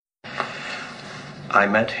I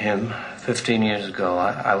met him 15 years ago.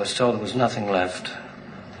 I was told there was nothing left.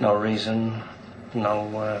 No reason,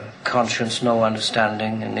 no conscience, no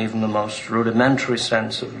understanding, and even the most rudimentary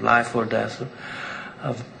sense of life or death,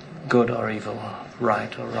 of good or evil,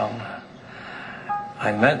 right or wrong.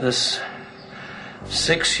 I met this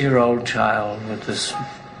 6-year-old child with this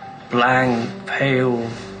blank, pale,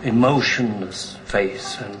 emotionless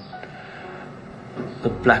face and the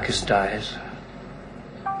blackest eyes,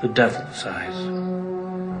 the devil's eyes.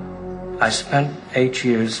 I spent 8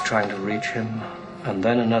 years trying to reach him, and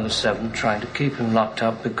then another 7 trying to keep him locked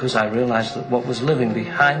up, because I realized that what was living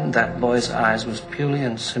behind that boy's eyes was purely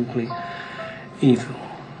and simply evil.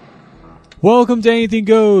 Welcome to Anything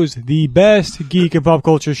Goes, the best geek and pop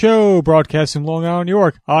culture show, broadcast in Long Island, New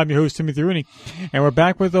York. I'm your host, Timothy Rooney, and we're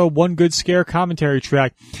back with a One Good Scare commentary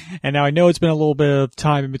track. And now I know it's been a little bit of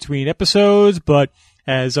time in between episodes, but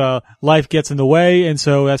as life gets in the way, and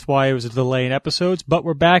so that's why it was a delay in episodes. But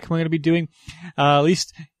we're back, and we're going to be doing at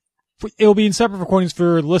least... It'll be in separate recordings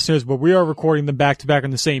for the listeners, but we are recording them back-to-back on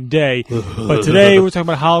the same day. But today, we're talking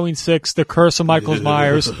about Halloween 6, The Curse of Michael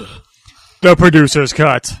Myers, the producer's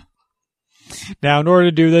cut. Now, in order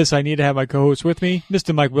to do this, I need to have my co-host with me,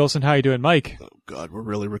 Mr. Mike Wilson. How you doing, Mike? Oh, God, we're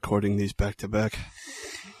really recording these back-to-back.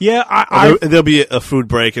 Yeah, There'll be a food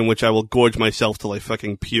break in which I will gorge myself till I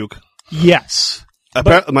fucking puke. Yes.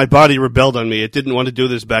 My body rebelled on me. It didn't want to do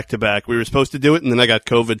this back-to-back. We were supposed to do it, and then I got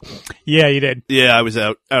COVID. Yeah, you did. Yeah, I was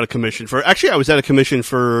out of commission I was out of commission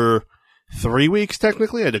for 3 weeks,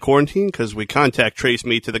 technically. I had to quarantine, because we contact traced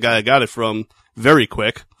me to the guy I got it from very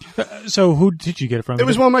quick. So who did you get it from? It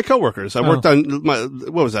was one of my coworkers. I worked on,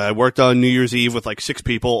 I worked on New Year's Eve with like 6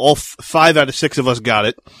 people. All 5 out of 6 of us got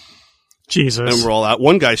it. Jesus. And we're all out.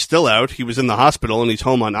 One guy's still out. He was in the hospital, and he's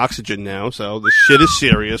home on oxygen now. So this shit is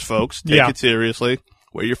serious, folks. Take it seriously.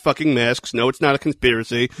 Wear your fucking masks. No, it's not a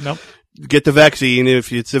conspiracy. Nope. Get the vaccine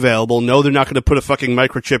if it's available. No, they're not going to put a fucking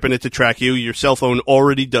microchip in it to track you. Your cell phone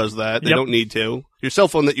already does that. They don't need to. Your cell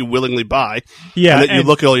phone that you willingly buy, and that you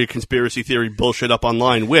look at all your conspiracy theory bullshit up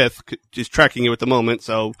online with, is tracking you at the moment.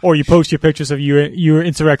 So, or you post your pictures of you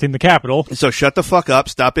insurrecting the Capitol. So shut the fuck up.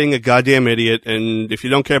 Stop being a goddamn idiot. And if you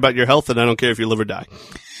don't care about your health, then I don't care if you live or die.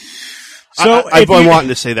 So I've been wanting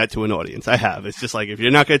to say that to an audience. I have. It's just like, if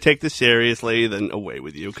you're not going to take this seriously, then away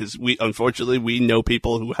with you. Because unfortunately, we know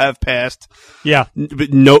people who have passed. Yeah.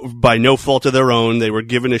 By no fault of their own. They were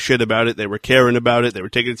giving a shit about it. They were caring about it. They were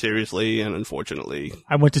taking it seriously. And unfortunately,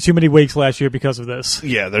 I went to too many wakes last year because of this.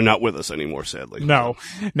 Yeah, they're not with us anymore, sadly. No.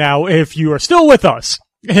 Now, if you are still with us.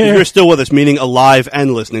 If you're still with us, meaning alive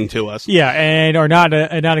and listening to us. Yeah, and are not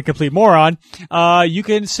a complete moron, you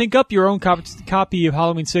can sync up your own copy of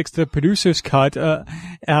Halloween 6, the producer's cut.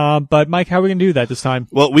 But Mike, how are we going to do that this time?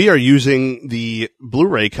 Well, we are using the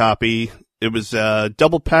Blu-ray copy. It was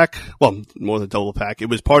double pack. Well, more than double pack. It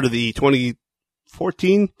was part of the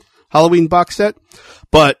 2014 Halloween box set,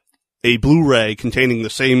 but a Blu-ray containing the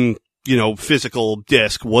same, physical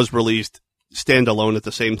disc was released standalone at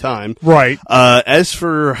the same time. Right. As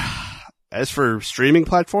for streaming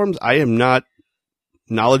platforms, I am not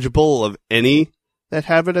knowledgeable of any that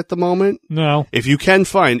have it at the moment. No. If you can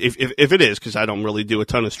find, if it is, because I don't really do a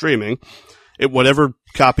ton of streaming, whatever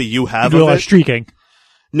copy you have of it. Streaking.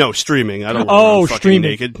 No, streaming. I don't want to fucking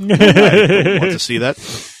naked. I don't want to see that.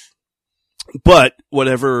 But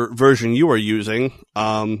whatever version you are using,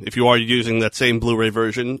 if you are using that same Blu-ray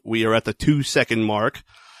version, we are at the 2-second mark.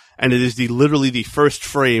 And it is literally the first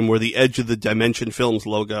frame where the edge of the Dimension Films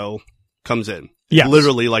logo comes in. Yes.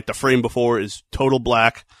 Literally, like the frame before is total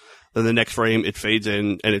black. Then the next frame, it fades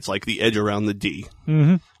in, and it's like the edge around the D.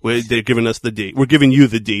 Mm-hmm. They're giving us the D. We're giving you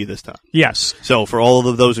the D this time. Yes. So for all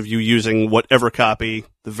of those of you using whatever copy,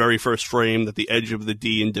 the very first frame that the edge of the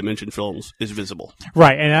D in Dimension Films is visible.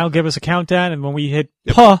 Right, and that'll give us a countdown, and when we hit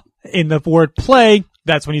 "puh" in the word play,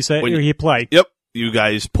 that's when you hit play. Yep. You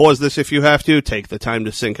guys pause this if you have to. Take the time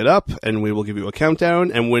to sync it up, and we will give you a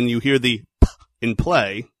countdown. And when you hear the P in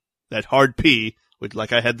play, that hard P, which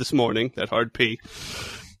like I had this morning, that hard P,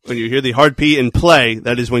 when you hear the hard P in play,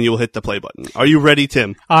 that is when you will hit the play button. Are you ready,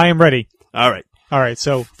 Tim? I am ready. All right. All right.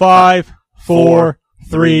 So 5, 4,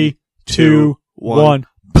 3, 2, 1,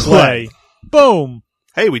 play. Boom.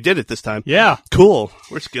 Hey, we did it this time. Yeah. Cool.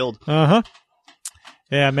 We're skilled. Uh-huh.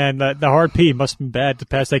 Yeah, man, the hard pee must have been bad to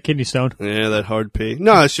pass that kidney stone. Yeah, that hard pee.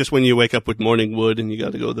 No, it's just when you wake up with morning wood and you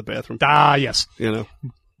got to go to the bathroom. Ah, yes.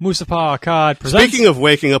 Mustafa Akkad presents... Speaking of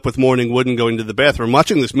waking up with morning wood and going to the bathroom,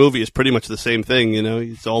 watching this movie is pretty much the same thing,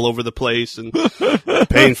 It's all over the place and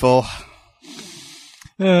painful.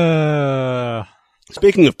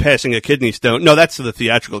 Speaking of passing a kidney stone, no, that's the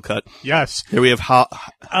theatrical cut. Yes. Here we have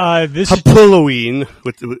Halloween.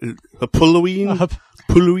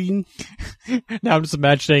 Halloween. Now I'm just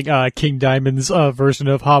imagining King Diamond's version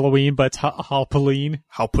of Halloween, but it's Halloween.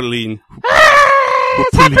 Halloween.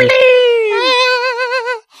 Halloween.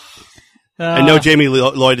 I know Jamie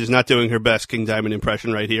Lloyd is not doing her best King Diamond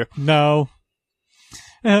impression right here. No.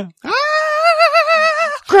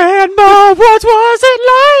 Grandma, what was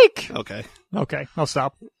it like? Okay, I'll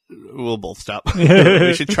stop. We'll both stop.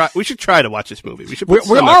 We should try to watch this movie.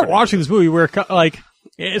 We are watching this movie. We're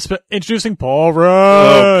it's introducing Paul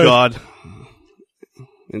Rudd. Oh God!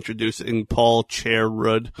 Introducing Paul Chair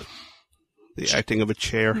Rudd, the acting of a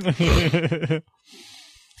chair.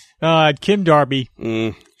 Kim Darby.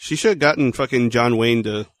 She should have gotten fucking John Wayne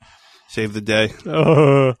to save the day.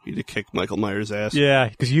 He'd have kicked Michael Myers' ass. Yeah,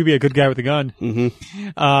 because you'd be a good guy with a gun. Mm-hmm.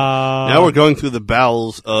 Now we're going through the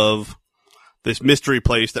bowels of this mystery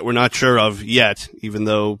place that we're not sure of yet, even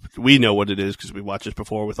though we know what it is because we watched this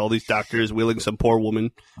before with all these doctors wheeling some poor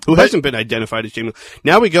woman who hasn't been identified as Jamie.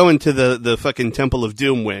 Now we go into the fucking Temple of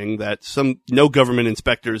Doom wing that no government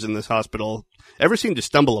inspectors in this hospital ever seem to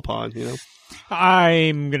stumble upon, you know?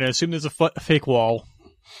 I'm going to assume there's a fake wall.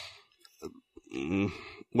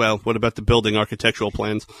 Well, what about the building architectural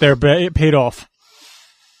plans? They're paid off.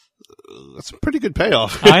 That's a pretty good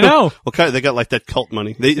payoff. I know. Well, they got like that cult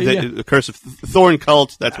money. The Curse of Thorn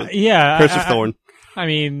cult. That's what. Curse of Thorn. I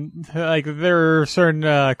mean, like there are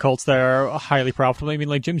certain cults that are highly profitable. I mean,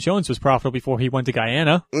 like Jim Jones was profitable before he went to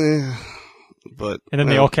Guyana. And then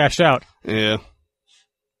they all cashed out. Yeah.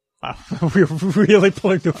 Wow. We're really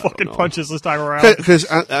pulling the fucking punches this time around. Because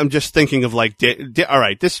I'm just thinking of like, all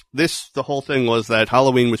right, the whole thing was that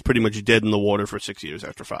Halloween was pretty much dead in the water for 6 years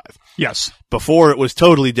after 5. Yes. Before it was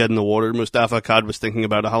totally dead in the water, Mustafa Akkad was thinking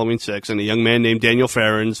about a Halloween 6, and a young man named Daniel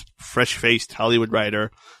Farrens, fresh-faced Hollywood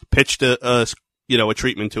writer, pitched a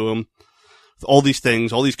treatment to him. All these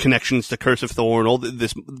things, all these connections to Curse of Thorn, all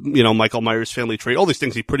this, Michael Myers family tree, all these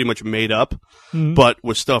things he pretty much made up, but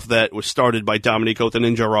was stuff that was started by Dominique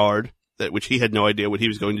Othenin-Girard, which he had no idea what he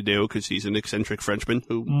was going to do because he's an eccentric Frenchman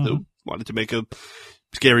who wanted to make a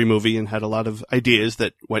scary movie and had a lot of ideas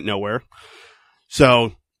that went nowhere.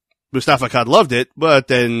 So Mustafa Akkad loved it, but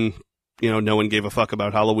then, no one gave a fuck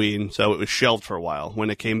about Halloween, so it was shelved for a while.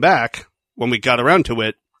 When it came back, when we got around to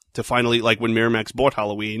it, to finally, like when Miramax bought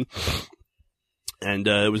Halloween, and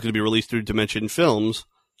it was going to be released through Dimension Films.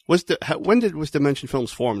 Was Dimension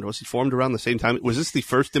Films formed? Was it formed around the same time? Was this the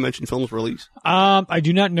first Dimension Films release? I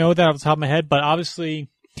do not know that off the top of my head, but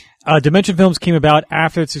obviously, Dimension Films came about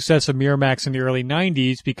after the success of Miramax in the early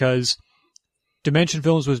 90s because Dimension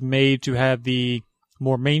Films was made to have the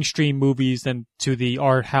more mainstream movies than to the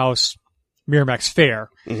art house Miramax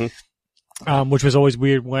fare. Mm-hmm. Which was always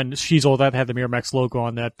weird when She's All That had the Miramax logo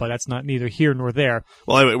on that, but that's neither here nor there.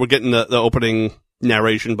 Well, anyway, we're getting the opening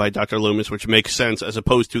narration by Dr. Loomis, which makes sense as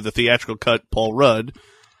opposed to the theatrical cut Paul Rudd,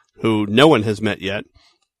 who no one has met yet.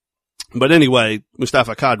 But anyway,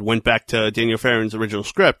 Mustafa Akkad went back to Daniel Farrens' original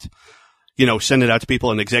script, send it out to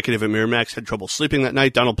people. An executive at Miramax had trouble sleeping that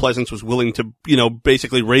night. Donald Pleasance was willing to,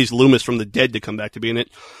 basically raise Loomis from the dead to come back to be in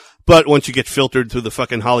it. But once you get filtered through the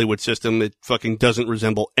fucking Hollywood system, it fucking doesn't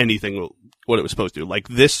resemble anything what it was supposed to. Like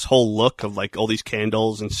this whole look of like all these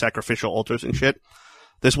candles and sacrificial altars and shit.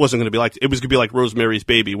 This wasn't going to be like, it was going to be like Rosemary's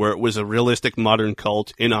Baby, where it was a realistic modern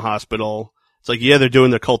cult in a hospital. It's like, yeah, they're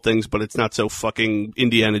doing their cult things, but it's not so fucking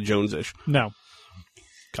Indiana Jones-ish. No.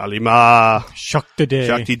 Kalima.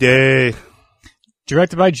 Shakti Day.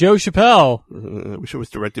 Directed by Joe Chappelle. I wish it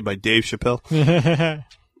was directed by Dave Chappelle.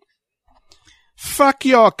 Fuck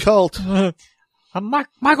your cult. I'm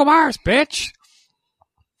Michael Myers, bitch.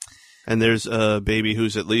 And there's a baby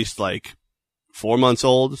who's at least like 4 months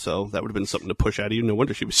old, so that would have been something to push out of you. No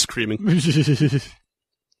wonder she was screaming. And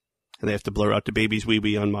they have to blur out the baby's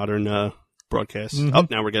wee-wee on modern broadcasts. Mm-hmm. Oh,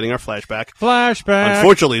 now we're getting our flashback.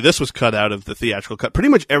 Unfortunately, this was cut out of the theatrical cut. Pretty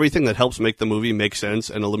much everything that helps make the movie make sense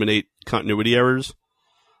and eliminate continuity errors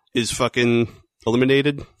is fucking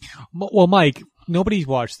eliminated. Well, Mike, nobody's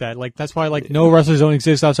watched that. Like, that's why, like, no wrestlers don't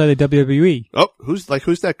exist outside the WWE. Oh, who's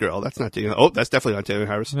that girl? That's not Daniel. Oh, that's definitely not Daniel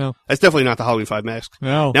Harris. No. That's definitely not the Halloween 5 mask.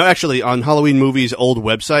 No. Now, actually, on Halloween Movies' old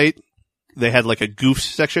website, they had, like, a goofs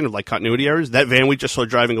section of, like, continuity errors. That van we just saw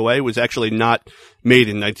driving away was actually not made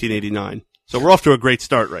in 1989. So we're off to a great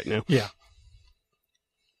start right now. Yeah.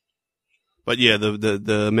 But yeah,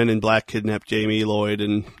 the Men in Black kidnapped Jamie Lloyd,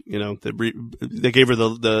 and they gave her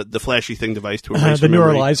the flashy thing device to erase the her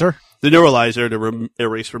memory. neuralizer. The neuralizer to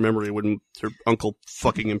erase her memory when her uncle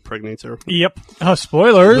fucking impregnates her. Yep. Oh,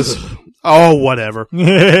 spoilers. Oh, whatever.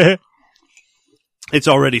 It's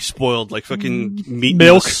already spoiled, like fucking meat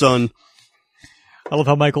Milk. in the sun. I love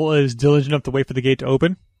how Michael is diligent enough to wait for the gate to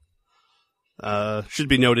open. Should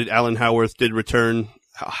be noted, Alan Howarth did return,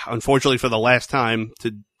 unfortunately for the last time,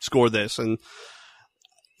 to score this. And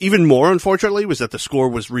even more, unfortunately, was that the score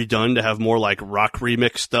was redone to have more like rock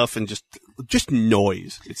remix stuff and just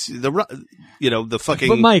noise. It's the fucking.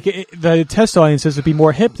 But Mike, the test audiences would be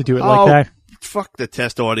more hip to do it like that. Fuck the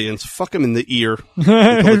test audience. Fuck them in the ear.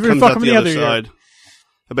 It comes Fuck out them the in the other other side.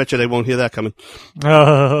 I bet you they won't hear that coming.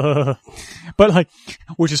 But like,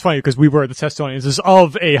 which is funny because we were the test audiences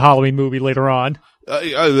of a Halloween movie later on.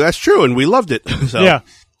 That's true, and we loved it. So. Yeah,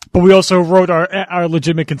 but we also wrote our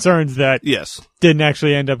legitimate concerns that didn't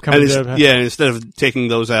actually end up coming. And and instead of taking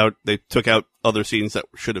those out, they took out other scenes that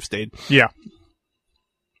should have stayed. Yeah.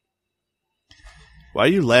 Why are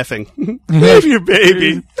you laughing? Love you,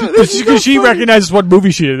 baby. Because she recognizes what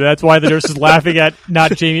movie she did. That's why the nurse is laughing at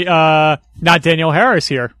not Danielle Harris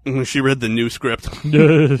here. She read the new script,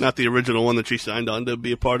 not the original one that she signed on to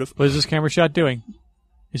be a part of. What is this camera shot doing?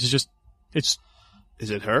 Is it just? Is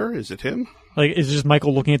it her? Is it him? Like, is it just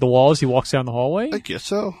Michael looking at the wall as he walks down the hallway? I guess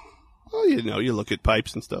so. Well, you look at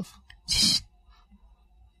pipes and stuff.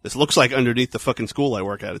 This looks like underneath the fucking school I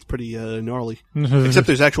work at. It's pretty gnarly. Except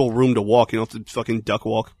there's actual room to walk. You don't have to fucking duck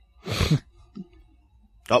walk.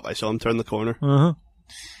 I saw him turn the corner. Uh-huh.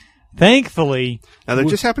 Thankfully. Now, there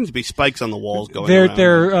just happens to be spikes on the walls going around.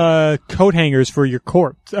 They're coat hangers for your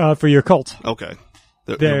cult. Okay.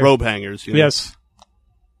 They're robe hangers. Yes.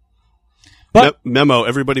 But memo,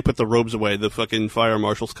 everybody put the robes away. The fucking fire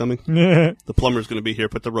marshal's coming. The plumber's going to be here.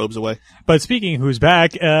 Put the robes away. But speaking who's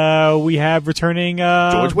back, we have returning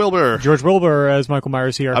George Wilbur. George Wilbur as Michael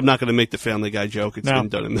Myers here. I'm not going to make the Family Guy joke. It's been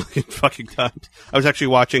done a million fucking times. I was actually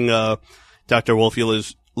watching Dr.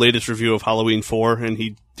 Wolfula's latest review of Halloween 4, and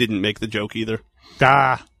he didn't make the joke either.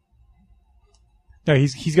 No,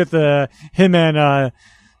 he's got him and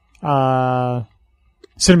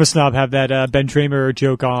Cinema Snob have that Ben Tramer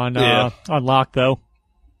joke on lock, though.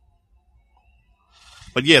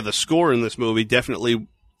 But yeah, the score in this movie definitely,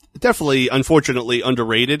 unfortunately,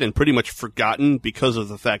 underrated and pretty much forgotten because of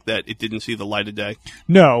the fact that it didn't see the light of day.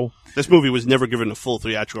 No. This movie was never given a full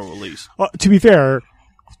theatrical release. To be fair,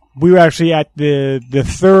 we were actually at the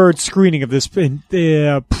third screening of this Prince.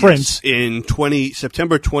 Yes, in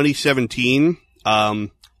September 2017,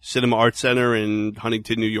 Cinema Arts Center in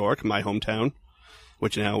Huntington, New York, my hometown.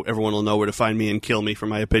 Which now everyone will know where to find me and kill me for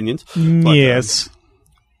my opinions. But, yes.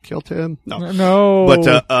 Killed him? No.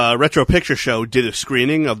 But Retro Picture Show did a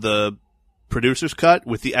screening of the producer's cut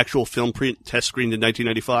with the actual film print test screened in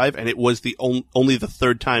 1995, and it was the only the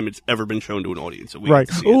third time it's ever been shown to an audience. So we right.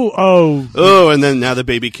 And then now the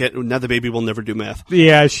baby will never do math.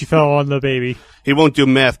 Yeah, she fell on the baby. He won't do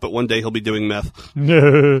math, but one day he'll be doing meth.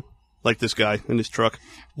 Like this guy in his truck.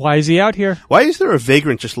 Why is he out here? Why is there a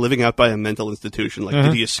vagrant just living out by a mental institution? Like,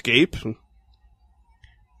 did he escape?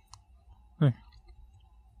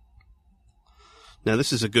 Now,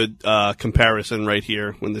 this is a good comparison right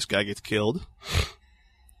here when this guy gets killed.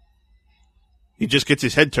 He just gets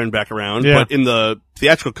his head turned back around, but in the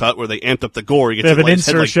theatrical cut where they amped up the gore, he gets they have an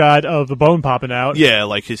insert shot of the bone popping out. Yeah,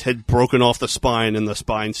 like his head broken off the spine and the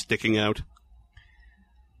spine sticking out.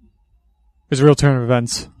 There's a real turn of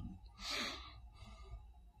events.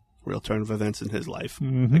 Real turn of events in his life.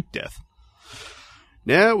 Like death.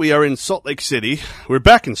 Now we are in Salt Lake City. We're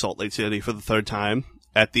back in Salt Lake City for the third time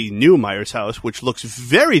at the new Myers house, which looks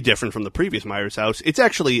very different from the previous Myers house. It's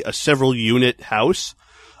actually a several-unit house.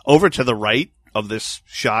 Over to the right of this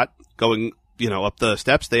shot going, up the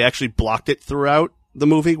steps, they actually blocked it throughout the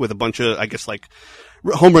movie with a bunch of, I guess, like,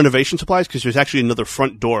 home renovation supplies, because there's actually another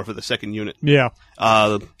front door for the second unit. Yeah.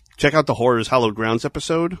 Check out the Horrors Hallowed Grounds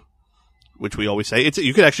episode, which we always say.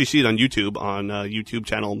 You could actually see it on YouTube, on YouTube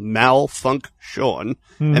channel Malfunk Sean,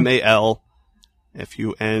 MALFUNCSEAN,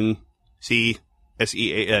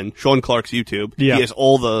 Sean Clark's YouTube. Yeah. He has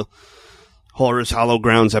all the Horrors Hallowed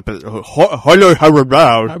Grounds episode. Horror Hallowed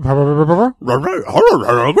Ground. I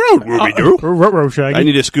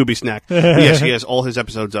need a Scooby snack. Yes, he has all his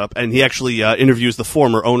episodes up, and he actually interviews the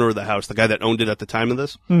former owner of the house, the guy that owned it at the time of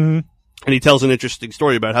this. Mm-hmm. And he tells an interesting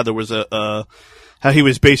story about how there was how he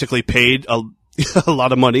was basically paid a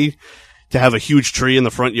lot of money to have a huge tree in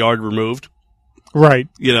the front yard removed. Right.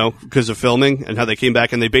 Because of filming, and how they came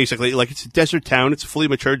back and they basically, like, it's a desert town, it's a fully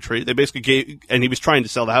matured tree. They basically and he was trying to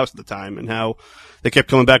sell the house at the time, and how they kept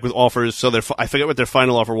coming back with offers. So I forget what their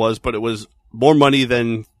final offer was, but it was more money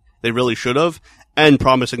than they really should have, and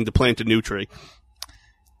promising to plant a new tree.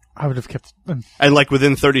 I would have kept them. And like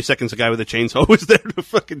within 30 seconds, a guy with a chainsaw was there to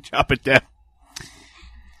fucking chop it down.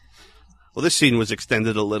 Well, this scene was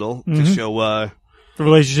extended a little to show the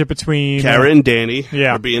relationship between Kara and Danny.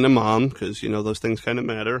 Yeah. Or being a mom, because, those things kind of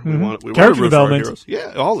matter. Mm-hmm. We want Character to root for our development. heroes.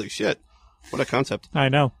 Yeah, holy shit. What a concept. I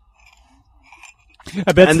know.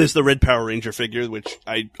 I bet. And there's the Red Power Ranger figure, which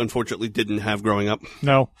I unfortunately didn't have growing up.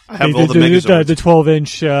 No. I have all the Megazords. The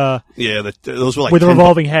 12-inch... yeah, those were like with a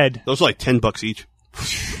revolving head. Those were like $10 each.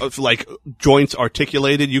 Like joints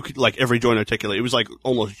articulated, you could like every joint articulate. It was like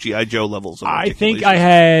almost G.I. Joe levels of articulation. I think I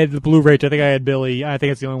had the Blu-ray. I think I had Billy. I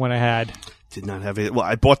think it's the only one I had. Did not have it. Well,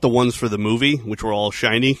 I bought the ones for the movie, which were all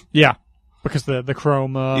shiny. Yeah, because the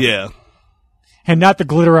chrome. Yeah. And not the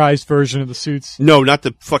glitterized version of the suits. No, not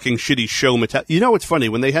the fucking shitty show metallic. You know what's funny?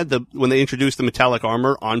 When they introduced the metallic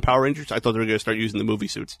armor on Power Rangers, I thought they were going to start using the movie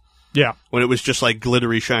suits. Yeah. When it was just like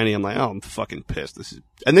glittery shiny, I'm like, oh, I'm fucking pissed.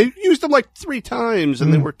 And they used them like 3 times,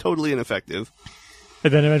 and they were totally ineffective.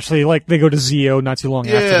 And then eventually, they go to Zeo not too long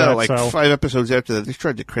after that. Yeah, like 5 episodes after that, they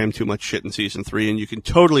tried to cram too much shit in season 3, and you can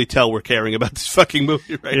totally tell we're caring about this fucking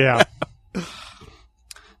movie right now.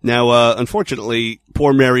 Now, unfortunately,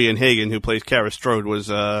 poor Marion Hagen, who plays Kara Strode, was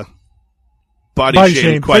body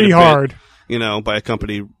shamed quite pretty a bit, hard. by a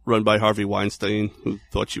company run by Harvey Weinstein, who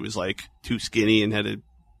thought she was like too skinny and had a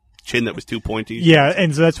chin that was too pointy. Yeah,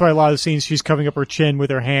 and so that's why a lot of the scenes she's covering up her chin with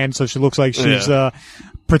her hand, so she looks like she's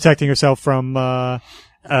protecting herself from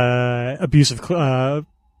abusive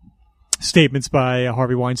statements by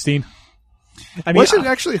Harvey Weinstein. I mean, was it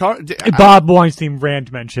actually hard? Bob Weinstein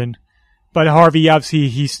Rand mentioned. But Harvey, obviously,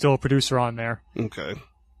 he's still a producer on there. Okay.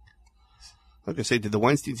 Like I say, did the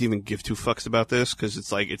Weinsteins even give 2 fucks about this? Because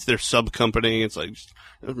it's like, it's their sub-company. It's like, just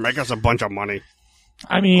make us a bunch of money.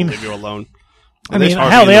 I mean... I'll leave you alone.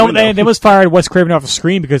 Hell, they almost fired Wes Craven off of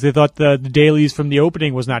Scream because they thought the dailies from the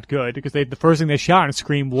opening was not good. Because the first thing they shot on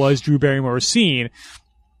Scream was Drew Barrymore's scene.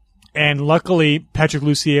 And luckily, Patrick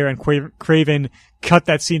Lussier and Craven cut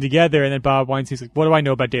that scene together, and then Bob Weinstein's like, what do I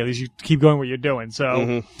know about dailies? You keep going what you're doing. So...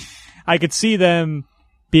 Mm-hmm. I could see them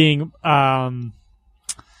being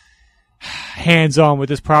hands-on with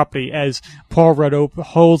this property as Paul Rudd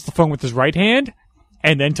holds the phone with his right hand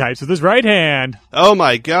and then types with his right hand. Oh,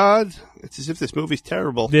 my God. It's as if this movie's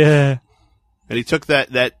terrible. Yeah. And he took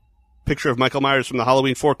that picture of Michael Myers from the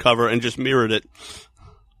Halloween 4 cover and just mirrored it.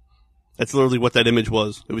 That's literally what that image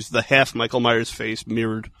was. It was the half Michael Myers face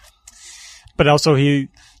mirrored. But also he...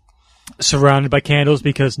 surrounded by candles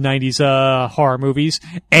because 90s horror movies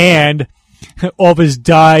and all of his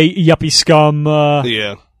yuppie scum.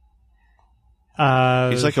 Yeah.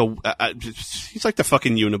 He's like he's like the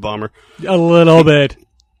fucking Unabomber. A little bit.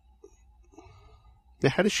 Now,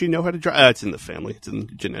 how does she know how to drive? It's in the family. It's in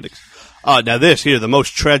genetics. Now this here, the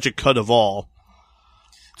most tragic cut of all.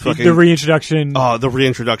 Fucking, the reintroduction. Oh, the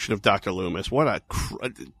reintroduction of Dr. Loomis. What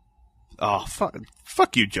a...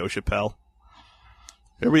 fuck you, Joe Chappelle.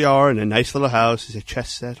 Here we are in a nice little house. There's a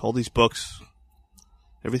chess set, all these books.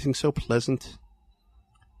 Everything's so pleasant.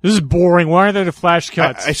 This is boring. Why aren't there the flash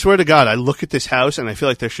cuts? I swear to God, I look at this house and I feel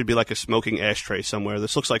like there should be like a smoking ashtray somewhere.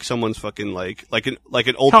 This looks like someone's fucking like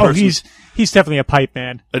an old person. He's definitely a pipe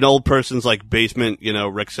man. An old person's like basement,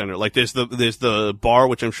 rec center. Like there's the bar,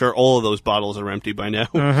 which I'm sure all of those bottles are empty by now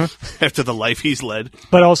after the life he's led.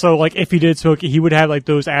 But also, like if he did smoke, he would have like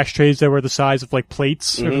those ashtrays that were the size of like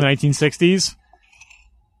plates from the 1960s.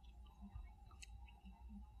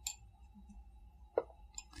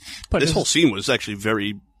 But this whole scene was actually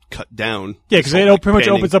very cut down. Yeah, because it pretty much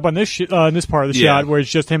opens up on this this part of the shot where it's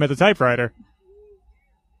just him at the typewriter.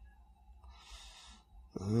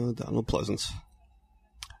 Donald Pleasance.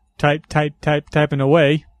 Typing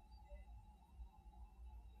away.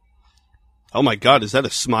 Oh my God, is that a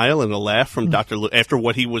smile and a laugh from Dr. after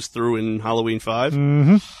what he was through in Halloween 5?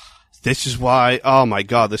 Mm-hmm. This is why, oh my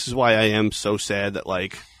God, this is why I am so sad that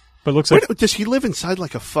like... But it looks like... does he live inside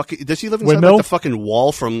like a fucking... Does he live inside windmill? like the fucking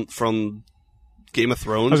wall from Game of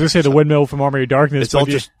Thrones? I was going to say the windmill from Army of Darkness. It's all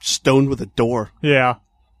just stoned with a door. Yeah.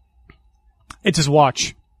 It's his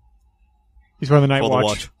watch. He's wearing the night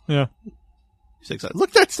watch. Yeah. He's excited. Look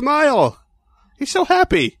at that smile! He's so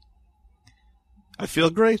happy. I feel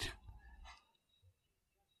great.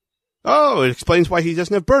 Oh, it explains why he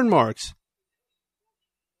doesn't have burn marks.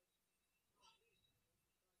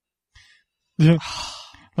 Yeah.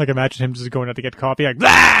 Like, imagine him just going out to get coffee, like,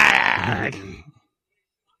 ah!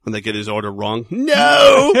 When they get his order wrong.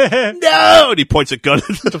 No! No! And he points a gun at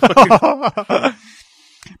the fucking...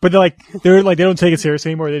 But they don't take it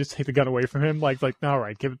seriously anymore. They just take the gun away from him. Like, all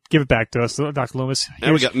right, give it back to us, Dr. Loomis.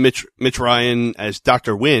 Now we got Mitch Ryan as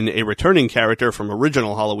Dr. Wynn, a returning character from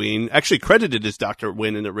original Halloween, actually credited as Dr.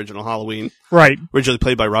 Wynn in original Halloween. Right. Originally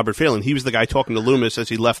played by Robert Phelan. He was the guy talking to Loomis as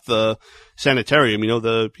he left the sanitarium.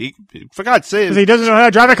 He for God's sake. He doesn't know how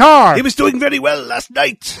to drive a car. He was doing very well last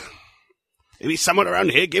night. Maybe someone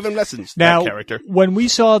around here gave him lessons. Now, that character. When we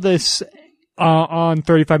saw this on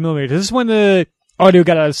 35mm, is this when the audio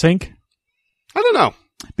got out of sync? I don't know.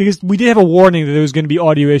 Because we did have a warning that there was going to be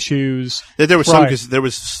audio issues. That there was some because there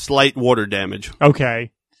was slight water damage.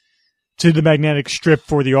 Okay. To the magnetic strip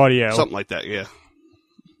for the audio. Something like that, yeah.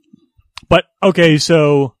 But, okay,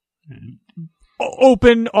 so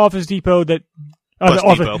open Office Depot that...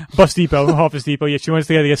 Bus Depot, Office Depot. Yeah, she wants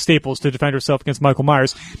to get Staples to defend herself against Michael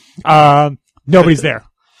Myers. Nobody's there.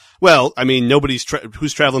 Well, I mean, nobody's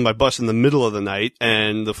who's traveling by bus in the middle of the night,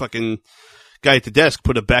 and the fucking guy at the desk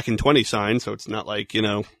put a back in 20 sign, so it's not like, you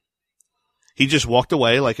know, he just walked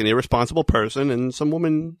away like an irresponsible person, and some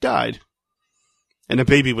woman died. And a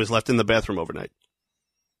baby was left in the bathroom overnight.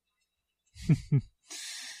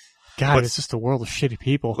 God, it's just a world of shitty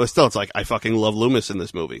people. But still, it's like, I fucking love Loomis in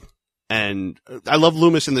this movie. And I love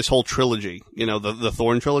Loomis in this whole trilogy, you know, the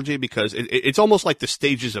Thorn trilogy, because it's almost like the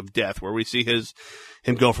stages of death, where we see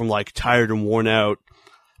him go from like tired and worn out,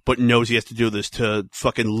 but knows he has to do this, to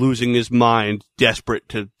fucking losing his mind, desperate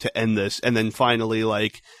to end this. And then finally,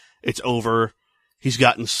 like, it's over. He's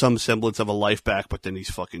gotten some semblance of a life back, but then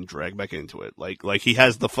he's fucking dragged back into it. Like he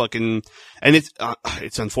has the fucking, and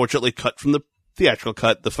it's unfortunately cut from the theatrical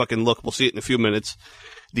cut. The fucking look, we'll see it in a few minutes.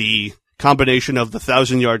 The combination of the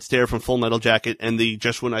 1,000-yard stare from Full Metal Jacket and the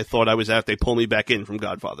just when I thought I was out, they pull me back in from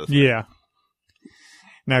Godfather 3. Yeah.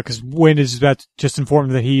 Now, because Wynn is just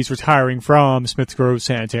informed that he's retiring from Smith Grove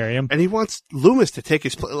Sanitarium. And he wants Loomis to take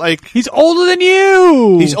his place. Like, he's older than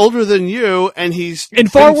you! He's older than you, and he's in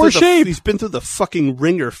far worse shape. He's been through the fucking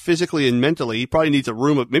ringer physically and mentally. He probably needs a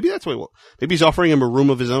room of, maybe that's what he wants. Maybe he's offering him a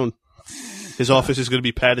room of his own. His office is going to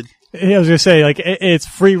be padded. Yeah, I was going to say, like, it's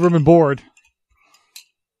free room and board.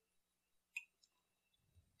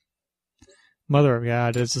 Mother of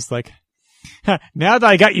God, it's just like, now that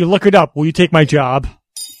I got you liquored up, will you take my job?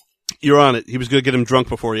 You're on it. He was going to get him drunk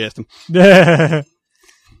before he asked him.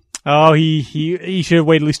 Oh, he should have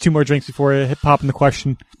waited at least 2 more drinks before popping the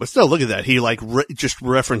question. But still, look at that. He like just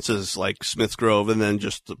references like Smith's Grove, and then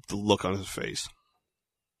just the look on his face.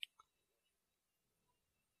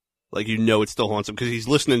 Like, you know, it still haunts him because he's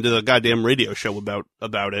listening to the goddamn radio show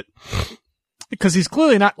about it. Because he's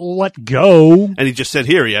clearly not let go. And he just said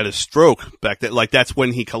here he had a stroke back then. Like, that's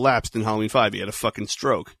when he collapsed in Halloween 5. He had a fucking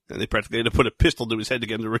stroke. And they practically had to put a pistol to his head to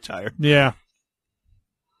get him to retire. Yeah.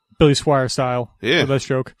 Billy Squire style. Yeah. With that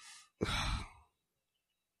stroke.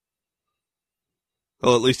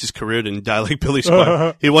 Well, at least his career didn't die like Billy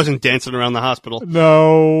Squire. He wasn't dancing around the hospital.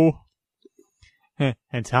 No.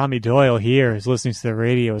 And Tommy Doyle here is listening to the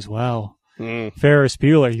radio as well. Ferris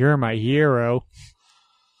Bueller, you're my hero.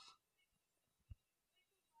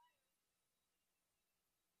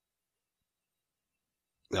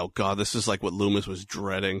 Oh, God, this is like what Loomis was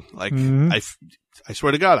dreading. Like, I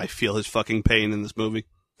swear to God, I feel his fucking pain in this movie.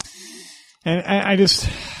 And I just...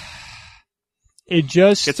 It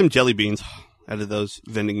just... Get some jelly beans out of those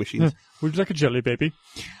vending machines. Would you like a jelly, baby?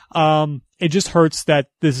 It just hurts that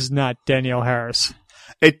this is not Danielle Harris.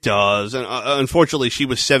 It does. And unfortunately, she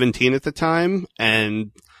was 17 at the time,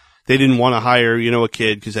 and they didn't want to hire, you know, a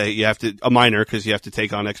kid because a minor because you have to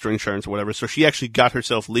take on extra insurance or whatever. So she actually got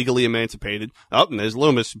herself legally emancipated. Oh, and there's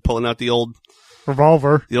Loomis pulling out the old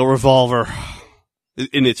revolver. The old revolver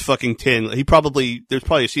in its fucking tin. There's probably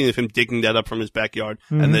a scene of him digging that up from his backyard,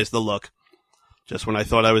 and there's the look. Just when I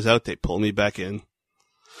thought I was out, they pull me back in.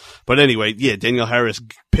 But anyway, yeah, Danielle Harris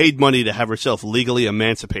paid money to have herself legally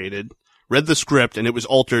emancipated. Read the script, and it was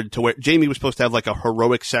altered to where Jamie was supposed to have like a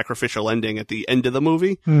heroic sacrificial ending at the end of the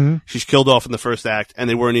movie. She's killed off in the first act, and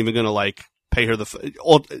they weren't even going to like pay her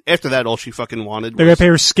after that, all she fucking wanted was... They're going to pay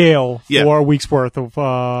her scale for a week's worth of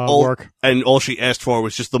work. And all she asked for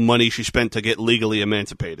was just the money she spent to get legally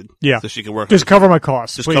emancipated. Yeah. So she could work. Just cover my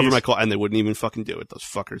costs, Just cover my costs, and they wouldn't even fucking do it, those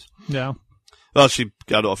fuckers. Yeah. Well, she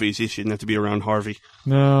got off easy. She didn't have to be around Harvey.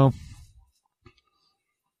 No.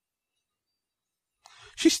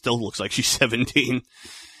 She still looks like she's 17.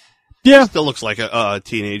 Yeah. She still looks like a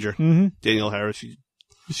teenager. Danielle Harris.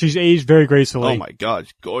 She's aged very gracefully. Oh, my God.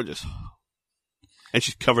 She's gorgeous. And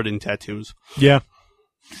she's covered in tattoos. Yeah.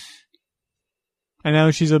 And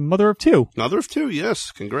now she's a mother of 2. Mother of 2,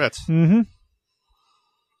 yes. Congrats.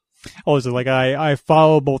 Oh, is it like I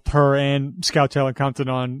follow both her and Scout Taylor Compton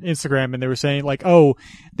on Instagram, and they were saying like, oh,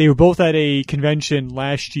 they were both at a convention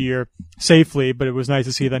last year safely, but it was nice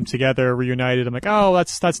to see them together, reunited. I'm like, oh,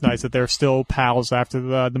 that's nice that they're still pals after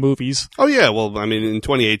the movies. Oh yeah, well, I mean, in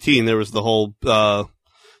 2018 there was the whole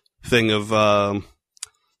thing of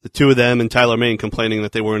the 2 of them and Tyler Mane complaining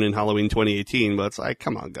that they weren't in Halloween 2018, but it's like,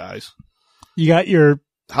 come on, guys. You got your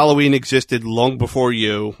Halloween existed long before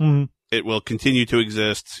you. It will continue to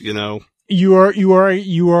exist, you know. You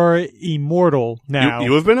are immortal now.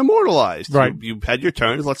 You have been immortalized. Right. You've had your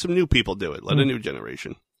turns. Let some new people do it. Let a new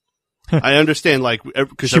generation. I understand, like,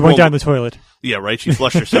 because she went down the toilet. Yeah, right. She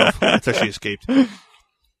flushed herself. That's how she escaped.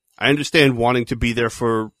 I understand wanting to be there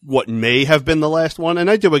for what may have been the last one,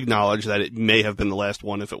 and I do acknowledge that it may have been the last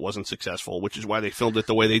one if it wasn't successful, which is why they filmed it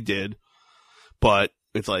the way they did. But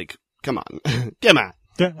it's like, come on, come on.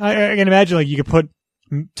 I can imagine, like, you could put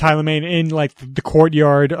Tyler Mane in, like, the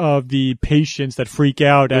courtyard of the patients that freak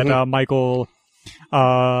out at Michael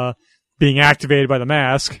being activated by the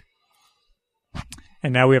mask.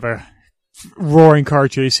 And now we have a roaring car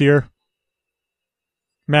chase here.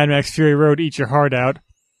 Mad Max Fury Road, eat your heart out.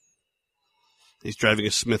 He's driving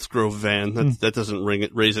a Smith's Grove van. That doesn't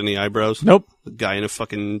raise any eyebrows. Nope. The guy in a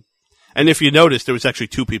fucking... And if you notice, there was actually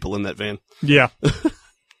 2 people in that van. Yeah.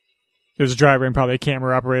 There's a driver and probably a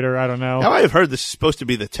camera operator. I don't know. Now, I have heard this is supposed to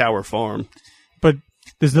be the Tower Farm. But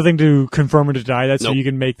there's nothing to confirm or deny that, so Nope. you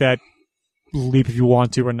can make that leap if you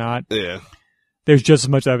want to or not. Yeah. There's just as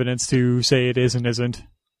much evidence to say it is and isn't.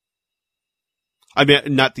 I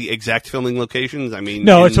mean, not the exact filming locations. I mean...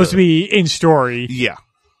 No, it's supposed to be in story. Yeah.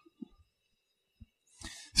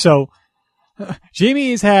 So,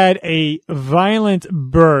 Jamie has had a violent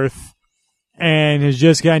birth and has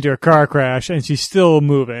just gotten into a car crash, and she's still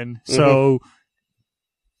moving. So,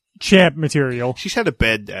 champ material. She's had a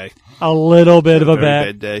bad day. A little bit of a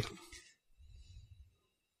bad day.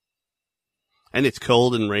 And it's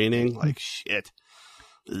cold and raining. Like, shit.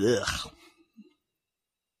 Ugh.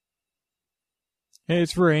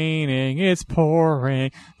 It's raining, it's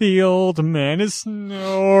pouring, the old man is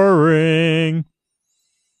snoring.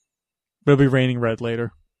 But it'll be raining red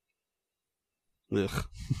later. Ugh.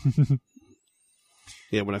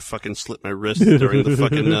 Yeah, when I fucking slit my wrist during the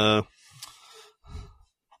fucking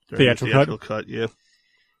theatrical cut, yeah.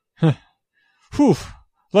 Whew.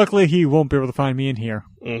 Luckily, he won't be able to find me in here.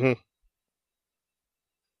 Mm-hmm.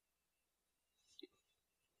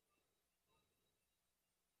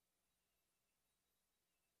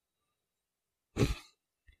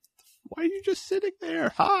 Why are you just sitting there?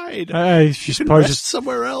 Hide. She's you probably rest just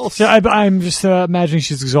somewhere else. Yeah, I'm just imagining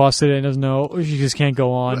she's exhausted and doesn't know. She just can't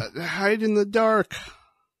go on. Hide in the dark.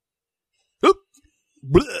 Oop.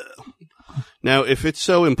 Blah. Now, if it's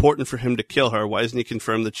so important for him to kill her, why doesn't he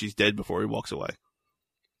confirm that she's dead before he walks away?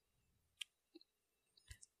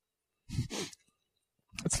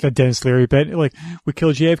 It's like a Dennis Leary bit. Like, we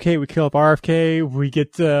kill JFK, we kill up RFK, we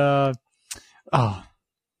get,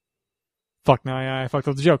 fuck, no, I fucked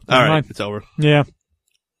up the joke. All right, it's over. Yeah.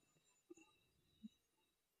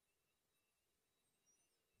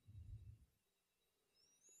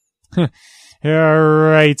 All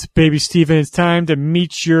right, baby Stephen, it's time to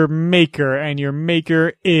meet your maker, and your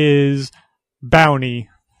maker is Bounty.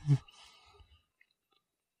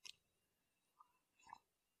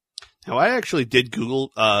 Now, I actually did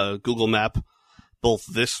Google Map both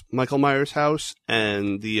this Michael Myers house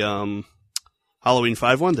and the Halloween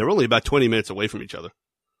 5 one. They're only about 20 minutes away from each other.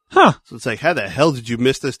 Huh. So it's like, how the hell did you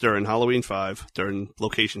miss this during Halloween 5, during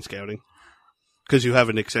location scouting? Because you have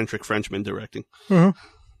an eccentric Frenchman directing. Mm-hmm.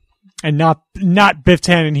 And not Biff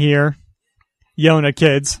Tannen here, yelling at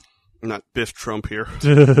kids. Not Biff Trump here.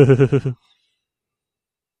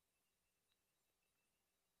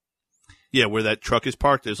 Yeah, where that truck is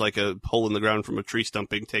parked, there's like a hole in the ground from a tree stump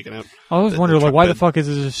being taken out. I always wondered, like, why the fuck is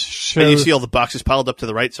this show? And you see all the boxes piled up to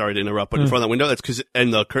the right. Sorry to interrupt, but in front of that window, that's because,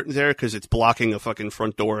 and the curtains there, because it's blocking a fucking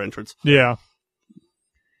front door entrance. Yeah.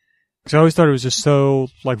 Because I always thought it was just so,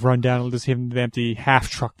 like, run down and just having the empty half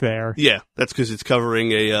truck there. Yeah, that's because it's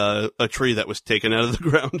covering a tree that was taken out of the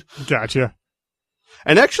ground. Gotcha.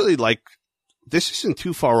 And actually, like, this isn't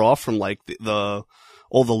too far off from, like, the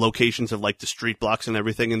all the locations of, like, the street blocks and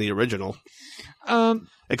everything in the original.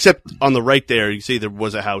 Except on the right there, you see there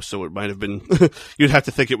was a house, so it might have been... you'd have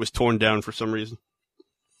to think it was torn down for some reason.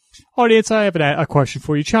 Audience, I have a question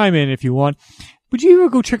for you. Chime in if you want. Would you ever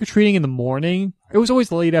go trick-or-treating in the morning? It was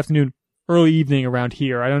always late afternoon, early evening around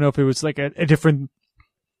here. I don't know if it was, like, a different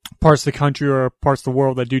parts of the country or parts of the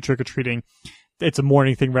world that do trick-or-treating. It's a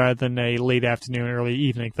morning thing rather than a late afternoon, early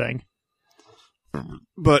evening thing.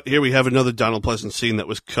 But here we have another Donald Pleasence scene that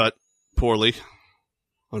was cut poorly,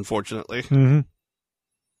 unfortunately. Mm-hmm.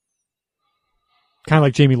 Kind of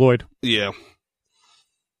like Jamie Lloyd. Yeah.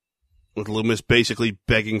 With Loomis basically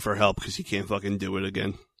begging for help because he can't fucking do it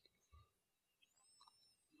again.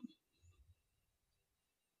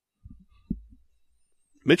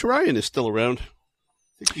 Mitch Ryan is still around.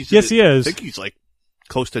 Yes, he is. I think he's like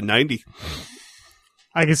close to 90.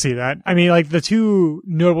 I can see that. I mean, like, the two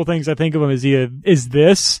notable things I think of him is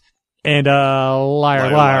this And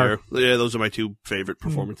Liar. Yeah, those are my two favorite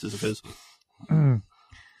performances of his.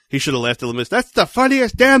 He should have laughed at Loomis. That's the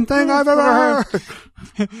funniest damn thing I've ever heard.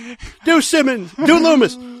 Do Simmons. Do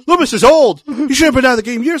Loomis. Loomis is old. He should have been out of the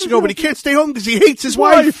game years ago, but he can't stay home because he hates his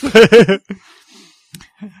wife.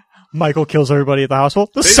 Michael kills everybody at the hospital.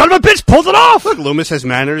 The son of a bitch pulled it off! Look, Loomis has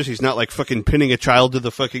manners. He's not like fucking pinning a child to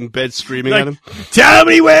the fucking bed screaming at him. Tell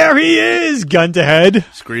me where he is! Gun to head.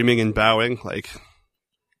 Screaming and bowing. Like,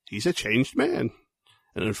 he's a changed man.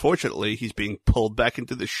 And unfortunately, he's being pulled back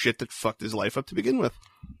into the shit that fucked his life up to begin with.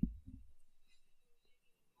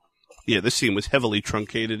 Yeah, this scene was heavily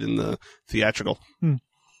truncated in the theatrical. And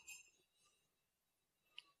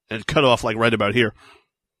it cut off like right about here.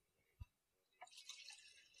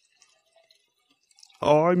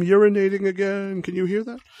 Oh, I'm urinating again. Can you hear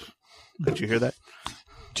that? Did you hear that?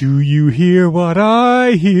 Do you hear what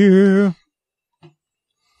I hear?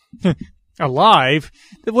 Alive?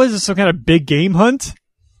 Was this some kind of big game hunt?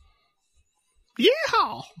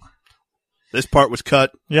 Yeah. This part was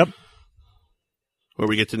cut. Yep. Where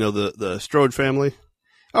we get to know the Strode family.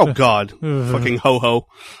 Oh, God. Fucking ho-ho.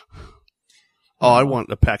 Oh, I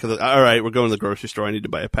want a pack of the... All right, we're going to the grocery store. I need to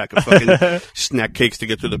buy a pack of fucking snack cakes to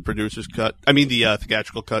get to the producer's cut. I mean, the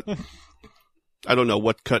theatrical cut. I don't know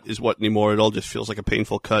what cut is what anymore. It all just feels like a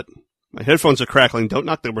painful cut. My headphones are crackling. Don't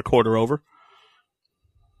knock the recorder over.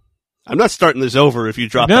 I'm not starting this over if you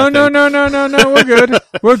drop that thing. No. We're good.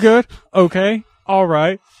 We're good. Okay. All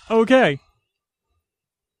right. Okay.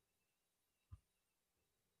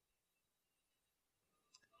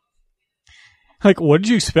 Like, what did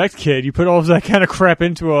you expect, kid? You put all of that kind of crap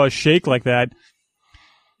into a shake like that.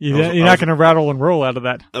 You're not going to rattle and roll out of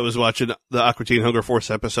that. I was watching the Aqua Teen Hunger Force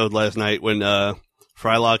episode last night when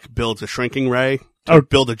Frylock builds a shrinking ray to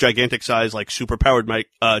build a gigantic size, like, super-powered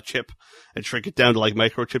chip and shrink it down to, like,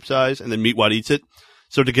 microchip size, and then Meatwad eats it.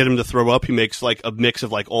 So to get him to throw up, he makes, like, a mix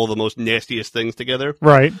of, like, all the most nastiest things together.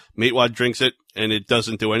 Right. Meatwad drinks it, and it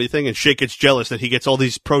doesn't do anything, and Shake gets jealous that he gets all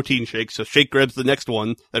these protein shakes, so Shake grabs the next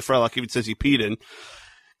one that Frylock even says he peed in,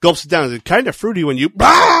 gulps it down, it's kind of fruity when you...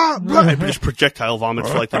 and just projectile vomits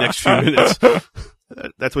for, like, the next few minutes.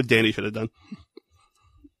 That's what Danny should have done.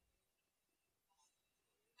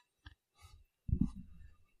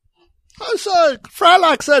 I'm sorry,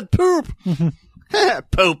 Frylock said poop.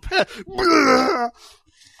 Poop.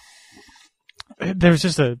 There's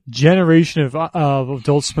just a generation of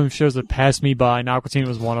Adult Swim shows that passed me by, and Aqua Teen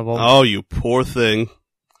was one of them. Oh, you poor thing.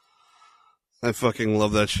 I fucking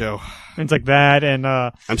love that show. Things like that, and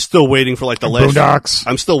I'm still waiting for like the last. Boondocks.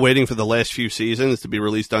 I'm still waiting for the last few seasons to be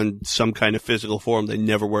released on some kind of physical form. They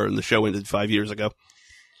never were, and the show ended 5 years ago.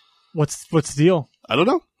 What's the deal? I don't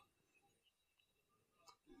know.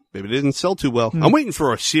 Maybe it didn't sell too well. I'm waiting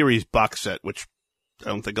for a series box set, which I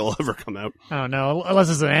don't think will ever come out. I don't know, unless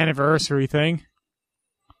it's an anniversary thing.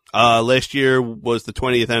 Last year was the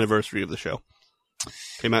 20th anniversary of the show.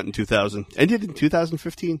 Came out in 2000. Ended in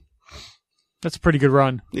 2015. That's a pretty good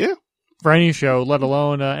run. Yeah. For any show, let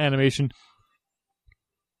alone animation.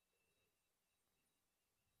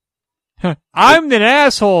 I'm an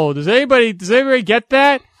asshole. Does anybody get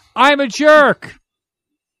that? I'm a jerk.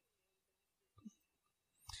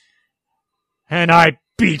 And I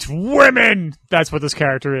beat women. That's what this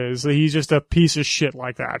character is. He's just a piece of shit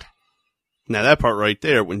like that. Now that part right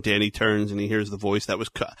there, when Danny turns and he hears the voice, that was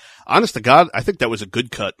cut. Honest to God, I think that was a good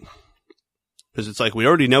cut. Because it's like, we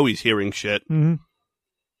already know he's hearing shit. Mm-hmm.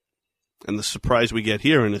 And the surprise we get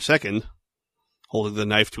here in a second, holding the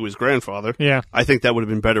knife to his grandfather. Yeah. I think that would have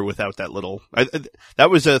been better without that little... that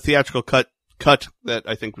was a theatrical cut that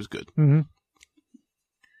I think was good. Mm-hmm.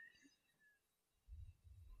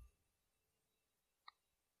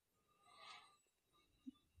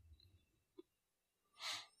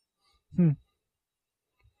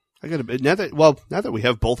 I gotta now that we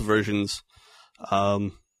have both versions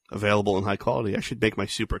available in high quality, I should make my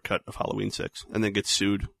super cut of Halloween 6 and then get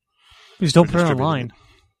sued. Please don't put it online.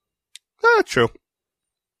 True.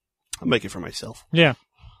 I'll make it for myself. Yeah.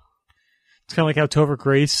 It's kind of like how Topher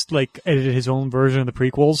Grace edited his own version of the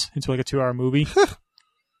prequels into like a 2-hour movie.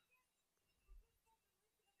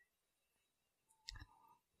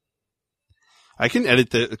 I can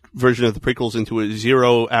edit the version of the prequels into a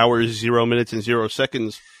 0 hours, 0 minutes, and 0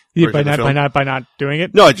 seconds. Yeah, by not doing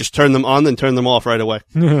it? No, I just turn them on, then turn them off right away.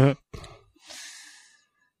 Oh,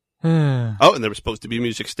 and there was supposed to be a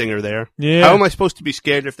music stinger there. Yeah. How am I supposed to be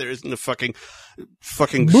scared if there isn't a fucking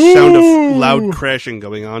sound of loud crashing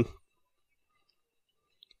going on?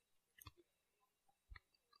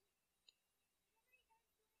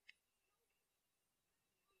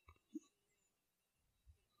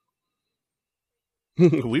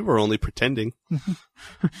 We were only pretending.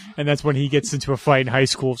 And that's when he gets into a fight in high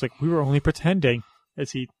school. It's like, we were only pretending.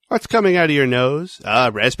 As he... What's coming out of your nose?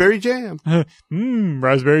 Raspberry jam.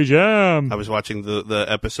 Raspberry jam. I was watching the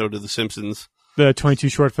episode of The Simpsons. The 22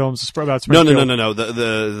 short films about Springfield. No.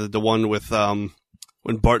 The one with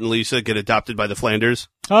when Bart and Lisa get adopted by the Flanders.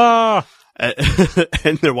 Ah.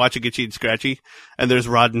 And they're watching Itchy and Scratchy, and there's